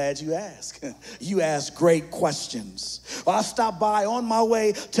 Well, I'm glad you asked. You asked great questions. Well, I stopped by on my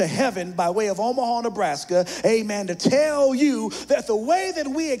way to heaven by way of Omaha, Nebraska, amen, to tell you that the way that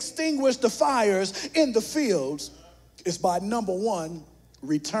we extinguish the fires in the fields is by, number one,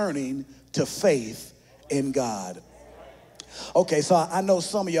 returning to faith in God. Okay, so I know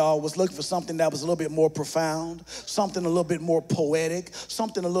some of y'all was looking for something that was a little bit more profound, something a little bit more poetic,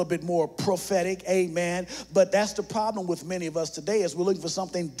 something a little bit more prophetic, amen. But that's the problem with many of us today, is we're looking for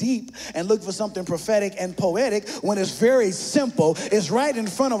something deep and looking for something prophetic and poetic when it's very simple. It's right in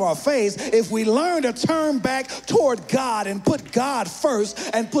front of our face. If we learn to turn back toward God and put God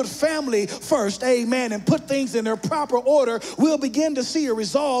first and put family first, amen, and put things in their proper order, we'll begin to see a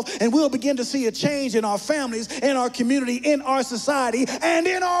resolve and we'll begin to see a change in our families, in our community, in our society, and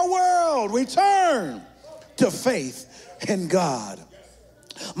in our world. Return to faith in God.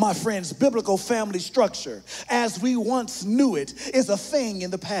 My friends, biblical family structure, as we once knew it, is a thing in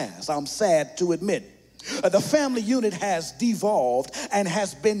the past. I'm sad to admit. The family unit has devolved and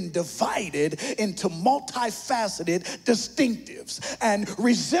has been divided into multifaceted distinctives and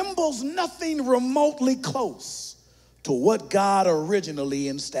resembles nothing remotely close to what God originally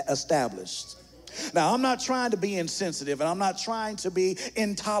established. Now, I'm not trying to be insensitive, and I'm not trying to be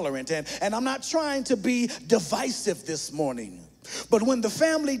intolerant, and I'm not trying to be divisive this morning. But when the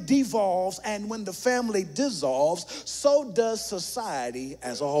family devolves and when the family dissolves, so does society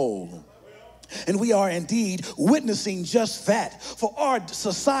as a whole. And we are indeed witnessing just that. For our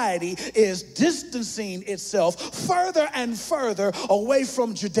society is distancing itself further and further away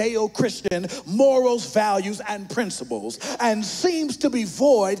from Judeo-Christian morals, values, and principles, and seems to be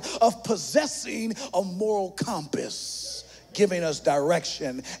void of possessing a moral compass, giving us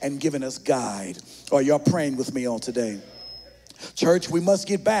direction and giving us guide. Are y'all praying with me on today? Church, we must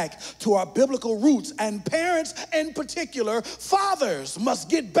get back to our biblical roots, and parents in particular, fathers, must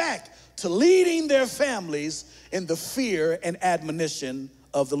get back to leading their families in the fear and admonition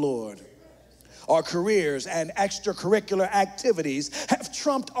of the Lord. Our careers and extracurricular activities have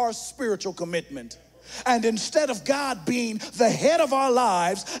trumped our spiritual commitment. And instead of God being the head of our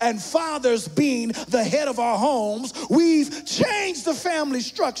lives and fathers being the head of our homes, we've changed the family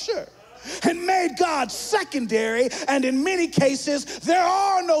structure and made God secondary, and in many cases, there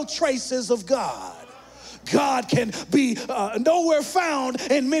are no traces of God. God can be nowhere found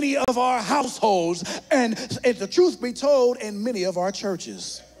in many of our households, and the truth be told, in many of our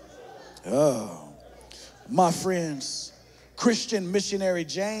churches. Oh, my friends, Christian missionary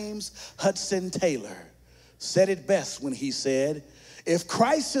James Hudson Taylor said it best when he said, if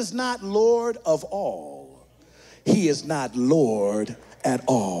Christ is not Lord of all, he is not Lord at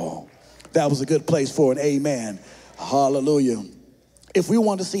all. That was a good place for an amen. Hallelujah. If we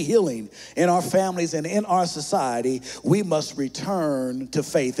want to see healing in our families and in our society, we must return to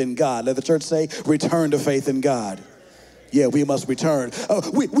faith in God. Let the church say, return to faith in God. Yeah, we must return.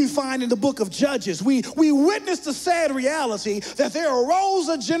 We find in the book of Judges, we witness the sad reality that there arose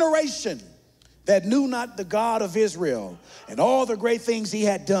a generation that knew not the God of Israel and all the great things he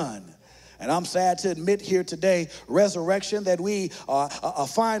had done. And I'm sad to admit here today, Resurrection, that we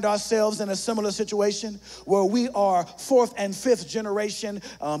find ourselves in a similar situation where we are fourth and fifth generation,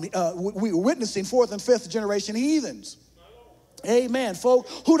 we're witnessing fourth and fifth generation heathens. Amen. Folk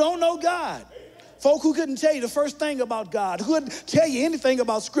who don't know God. Folk who couldn't tell you the first thing about God, who couldn't tell you anything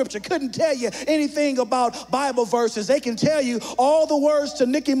about Scripture, couldn't tell you anything about Bible verses. They can tell you all the words to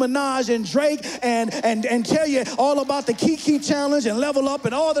Nicki Minaj and Drake and tell you all about the Kiki Challenge and Level Up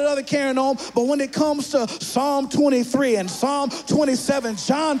and all that other carrying on. But when it comes to Psalm 23 and Psalm 27,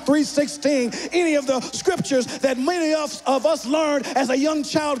 John 3:16, any of the scriptures that many of us learned as a young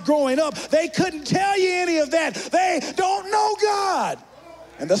child growing up, they couldn't tell you any of that. They don't know God.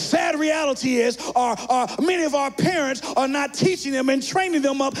 And the sad reality is many of our parents are not teaching them and training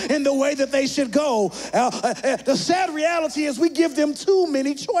them up in the way that they should go. The sad reality is we give them too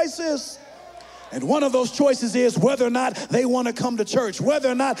many choices. And one of those choices is whether or not they want to come to church, whether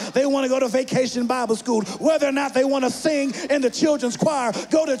or not they want to go to vacation Bible school, whether or not they want to sing in the children's choir,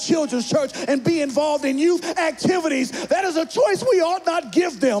 go to children's church, and be involved in youth activities. That is a choice we ought not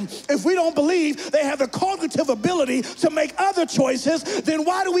give them. If we don't believe they have the cognitive ability to make other choices, then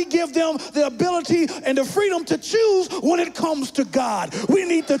why do we give them the ability and the freedom to choose when it comes to God? We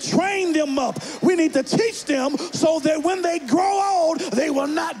need to train them up. We need to teach them so that when they grow old, they will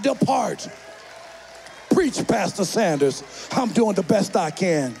not depart. Preach, Pastor Sanders. I'm doing the best I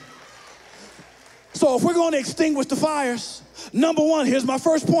can. So if we're going to extinguish the fires, number one, here's my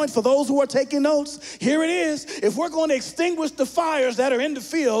first point for those who are taking notes. Here it is. If we're going to extinguish the fires that are in the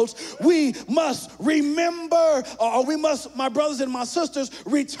fields, we must remember, or we must, my brothers and my sisters,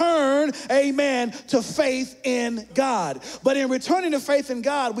 return, amen, to faith in God. But in returning to faith in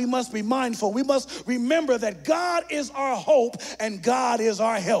God, we must be mindful. We must remember that God is our hope and God is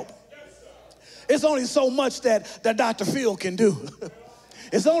our help. It's only so much that Dr. Phil can do.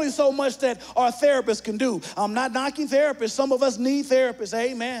 It's only so much that our therapists can do. I'm not knocking therapists. Some of us need therapists,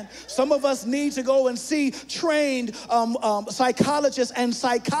 amen. Some of us need to go and see trained psychologists and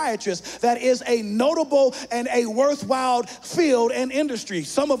psychiatrists. That is a notable and a worthwhile field and industry.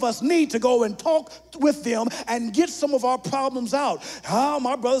 Some of us need to go and talk with them and get some of our problems out.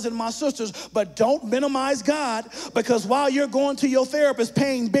 My brothers and my sisters, but don't minimize God, because while you're going to your therapist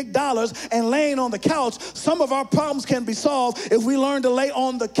paying big dollars and laying on the couch, some of our problems can be solved if we learn to lay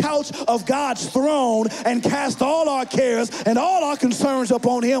on the couch of God's throne and cast all our cares and all our concerns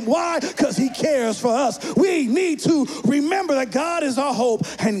upon him. Why? Because he cares for us. We need to remember that God is our hope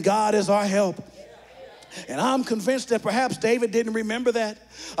and God is our help. And I'm convinced that perhaps David didn't remember that.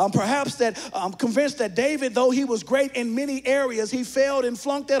 I'm convinced that David, though he was great in many areas, he failed and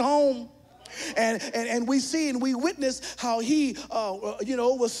flunked at home. And we see and we witness how he,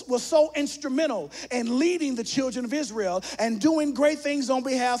 was so instrumental in leading the children of Israel and doing great things on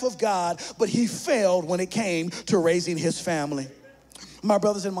behalf of God, but he failed when it came to raising his family. My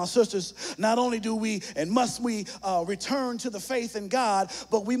brothers and my sisters, not only do we and must we return to the faith in God,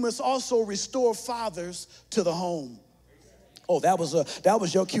 but we must also restore fathers to the home. Oh, that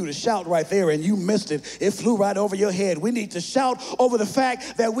was your cue to shout right there, and you missed it. It flew right over your head. We need to shout over the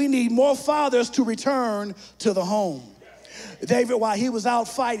fact that we need more fathers to return to the home. David, while he was out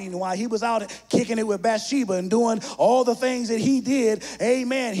fighting, while he was out kicking it with Bathsheba and doing all the things that he did,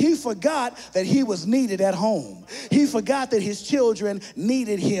 amen, he forgot that he was needed at home. He forgot that his children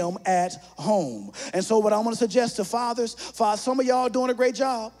needed him at home. And so what I want to suggest to fathers, some of y'all are doing a great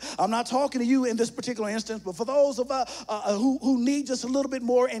job. I'm not talking to you in this particular instance, but for those of us who need just a little bit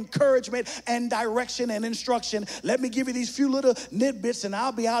more encouragement and direction and instruction, let me give you these few little nitbits and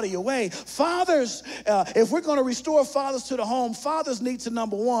I'll be out of your way. Fathers, if we're going to restore fathers to the home, fathers need to,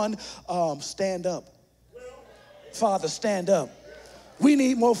 number one, stand up. Fathers, stand up. We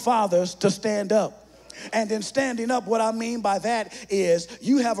need more fathers to stand up. And then standing up, what I mean by that is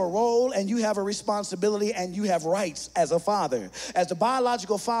you have a role and you have a responsibility and you have rights as a father. As the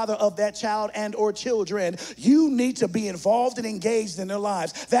biological father of that child and or children, you need to be involved and engaged in their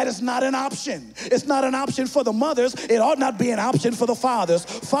lives. That is not an option. It's not an option for the mothers. It ought not be an option for the fathers.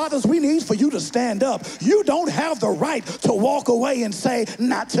 Fathers, we need for you to stand up. You don't have the right to walk away and say,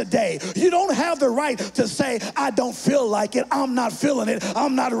 not today. You don't have the right to say, I don't feel like it. I'm not feeling it.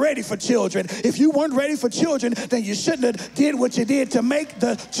 I'm not ready for children. If you weren't ready for children, then you shouldn't have did what you did to make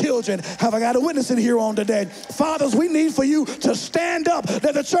the children. Have I got a witness in here on today? Fathers, we need for you to stand up.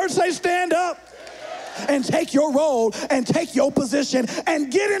 Did the church say stand up? and take your role and take your position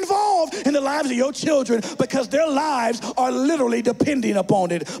and get involved in the lives of your children, because their lives are literally depending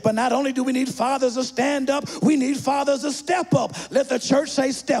upon it. But not only do we need fathers to stand up, we need fathers to step up. Let the church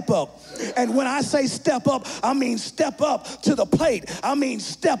say step up. And when I say step up, I mean step up to the plate. I mean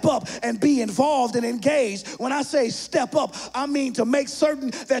step up and be involved and engaged. When I say step up, I mean to make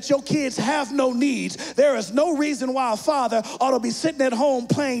certain that your kids have no needs. There is no reason why a father ought to be sitting at home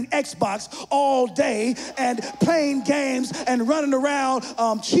playing Xbox all day and playing games and running around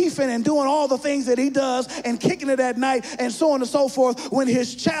chiefing and doing all the things that he does and kicking it at night and so on and so forth, when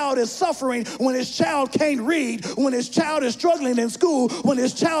his child is suffering, when his child can't read, when his child is struggling in school, when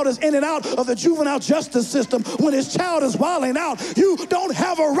his child is in and out of the juvenile justice system, when his child is wilding out. You don't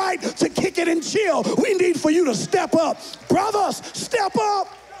have a right to kick it and chill. We need for you to step up. Brothers, step up.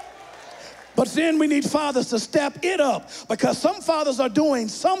 But then we need fathers to step it up, because some fathers are doing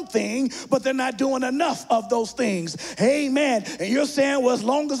something, but they're not doing enough of those things. Amen. And you're saying, well, as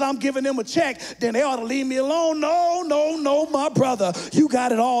long as I'm giving them a check, then they ought to leave me alone. No, no, no, my brother. You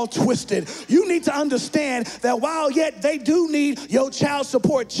got it all twisted. You need to understand that while yet they do need your child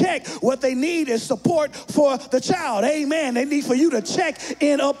support check, what they need is support for the child. Amen. They need for you to check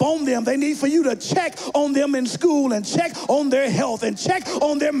in up on them. They need for you to check on them in school and check on their health and check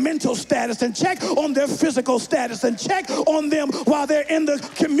on their mental status and check on their physical status and check on them while they're in the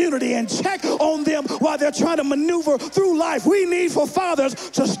community and check on them while they're trying to maneuver through life. We need for fathers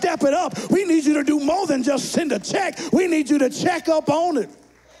to step it up. We need you to do more than just send a check. We need you to check up on it.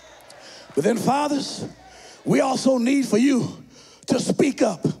 But then fathers, we also need for you to speak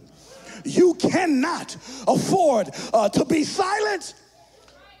up. You cannot afford to be silent.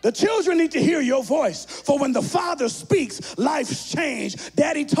 The children need to hear your voice. For when the father speaks, life's change.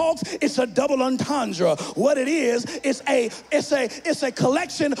 Daddy talks, it's a double entendre. What it is, it's a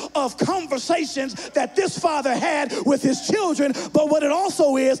collection of conversations that this father had with his children. But what it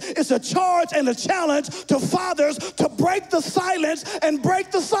also is, it's a charge and a challenge to fathers to break the silence and break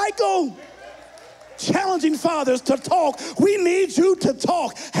the cycle. Challenging fathers to talk. We need you to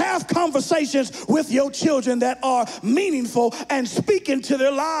talk. Have conversations with your children that are meaningful and speak into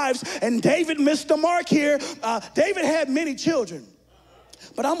their lives. And David missed the mark here. David had many children,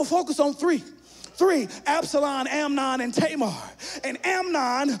 but I'm going to focus on three. Absalom, Amnon, and Tamar. And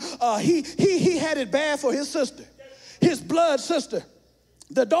Amnon, he had it bad for his sister, his blood sister,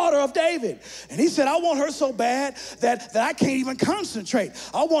 the daughter of David. And he said, I want her so bad that I can't even concentrate.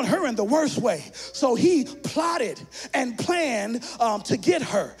 I want her in the worst way. So he plotted and planned to get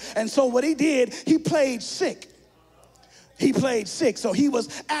her. And so what he did, he played sick. He played sick, so he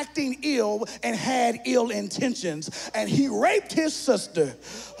was acting ill and had ill intentions, and he raped his sister.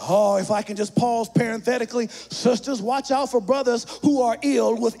 Oh, if I can just pause parenthetically, sisters, watch out for brothers who are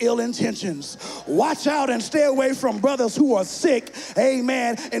ill with ill intentions. Watch out and stay away from brothers who are sick,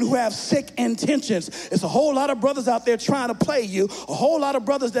 amen, and who have sick intentions. It's a whole lot of brothers out there trying to play you, a whole lot of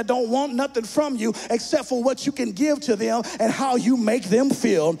brothers that don't want nothing from you except for what you can give to them and how you make them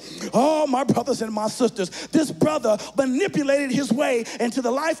feel. Oh, my brothers and my sisters, this brother manipulated his way into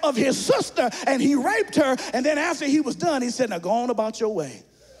the life of his sister, and he raped her. And then after he was done, he said, now go on about your way.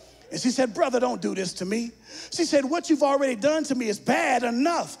 And she said, brother, don't do this to me. She said, what you've already done to me is bad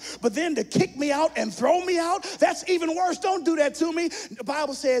enough, but then to kick me out and throw me out, that's even worse. Don't do that to me. The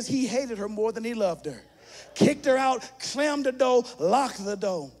Bible says he hated her more than he loved her. Kicked her out, slammed the door, locked the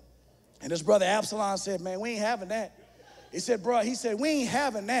door. And his brother Absalom said, man, we ain't having that. He said, bro, we ain't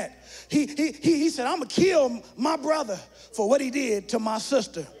having that. He said, I'm going to kill my brother for what he did to my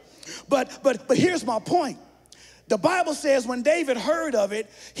sister. But here's my point. The Bible says when David heard of it,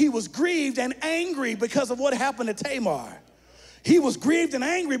 he was grieved and angry because of what happened to Tamar. He was grieved and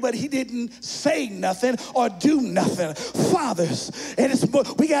angry, but he didn't say nothing or do nothing. Fathers, and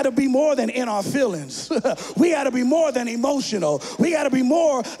we got to be more than in our feelings. We got to be more than emotional. We got to be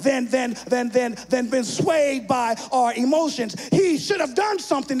more than been swayed by our emotions. He should have done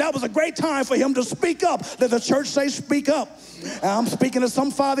something. That was a great time for him to speak up. Let the church say speak up. I'm speaking to some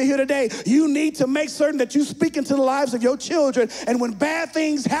father here today. You need to make certain that you speak into the lives of your children. And when bad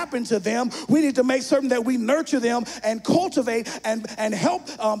things happen to them, we need to make certain that we nurture them and cultivate and help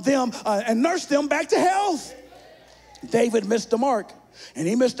them and nurse them back to health. David missed the mark, and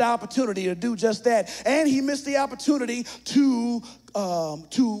he missed the opportunity to do just that. And he missed the opportunity to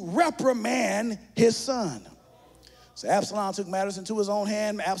reprimand his son. So Absalom took matters into his own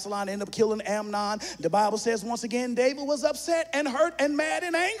hand. Absalom ended up killing Amnon. The Bible says once again, David was upset and hurt and mad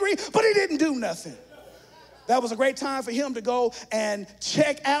and angry, but he didn't do nothing. That was a great time for him to go and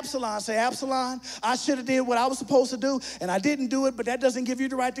check Absalom. Say, Absalom, I should have did what I was supposed to do, and I didn't do it, but that doesn't give you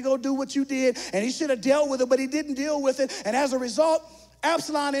the right to go do what you did. And he should have dealt with it, but he didn't deal with it. And as a result,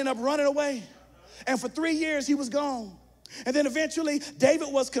 Absalom ended up running away. And for 3 years, he was gone. And then eventually, David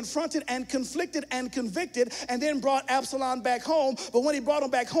was confronted and conflicted and convicted and then brought Absalom back home. But when he brought him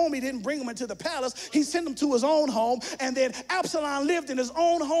back home, he didn't bring him into the palace. He sent him to his own home. And then Absalom lived in his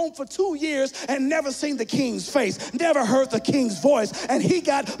own home for 2 years and never seen the king's face, never heard the king's voice. And he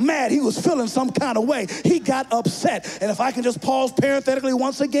got mad. He was feeling some kind of way. He got upset. And if I can just pause parenthetically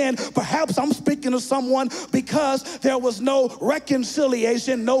once again, perhaps I'm speaking to someone because there was no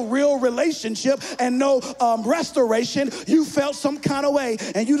reconciliation, no real relationship, and no restoration. You felt some kind of way,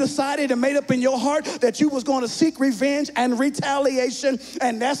 and you decided and made up in your heart that you was going to seek revenge and retaliation,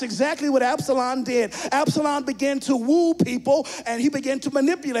 and that's exactly what Absalom did. Absalom began to woo people, and he began to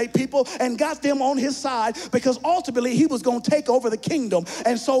manipulate people and got them on his side because ultimately he was going to take over the kingdom.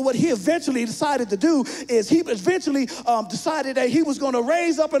 And so what he eventually decided to do is he eventually decided that he was going to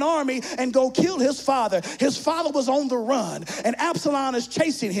raise up an army and go kill his father. His father was on the run, and Absalom is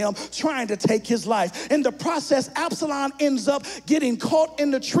chasing him, trying to take his life. In the process, Absalom ends up getting caught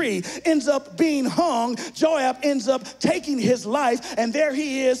in the tree, ends up being hung. Joab ends up taking his life, and there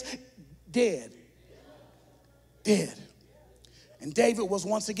he is, dead. Dead. And David was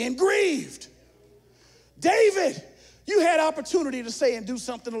once again grieved. David, you had opportunity to say and do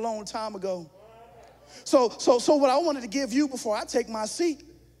something a long time ago. So what I wanted to give you before I take my seat,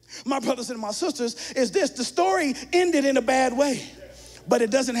 my brothers and my sisters, is this. The story ended in a bad way, but it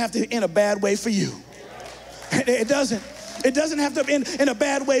doesn't have to end a bad way for you. It doesn't. It doesn't have to end in a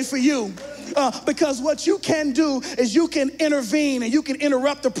bad way for you. Because what you can do is you can intervene and you can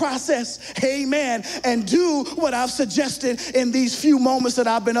interrupt the process, amen, and do what I've suggested in these few moments that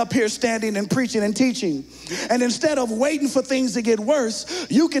I've been up here standing and preaching and teaching. And instead of waiting for things to get worse,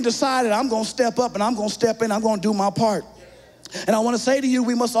 you can decide that I'm going to step up and I'm going to step in, I'm going to do my part. And I want to say to you,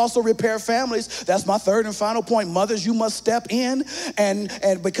 we must also repair families. That's my third and final point. Mothers, you must step in, and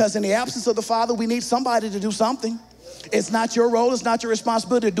because in the absence of the father, we need somebody to do something. It's not your role, it's not your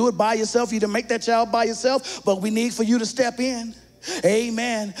responsibility to do it by yourself. You to make that child by yourself, but we need for you to step in.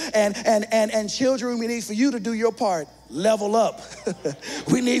 Amen. And children, we need for you to do your part. Level up.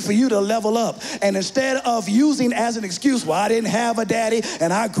 We need for you to level up. And instead of using as an excuse, well, I didn't have a daddy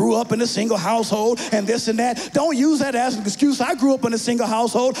and I grew up in a single household and this and that. Don't use that as an excuse. I grew up in a single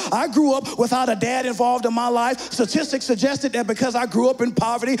household. I grew up without a dad involved in my life. Statistics suggested that because I grew up in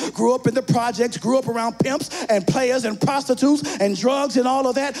poverty, grew up in the projects, grew up around pimps and players and prostitutes and drugs and all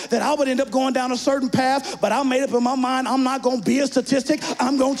of that, that I would end up going down a certain path. But I made up in my mind, I'm not going to be a statistic.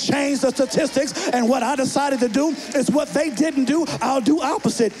 I'm going to change the statistics. And what I decided to do is what they didn't do, I'll do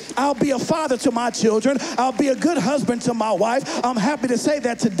opposite. I'll be a father to my children. I'll be a good husband to my wife. I'm happy to say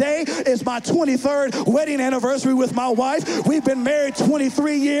that today is my 23rd wedding anniversary with my wife. We've been married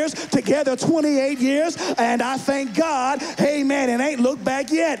 23 years, together 28 years, and I thank God, amen, and ain't looked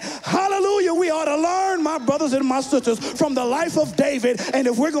back yet. Hallelujah. We ought to learn, my brothers and my sisters, from the life of David, and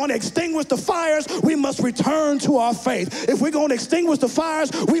if we're going to extinguish the fires, we must return to our faith. If we're going to extinguish the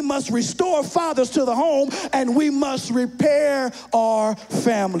fires, we must restore fathers to the home, and we must repair our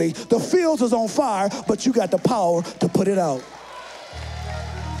family. The field is on fire, but you got the power to put it out.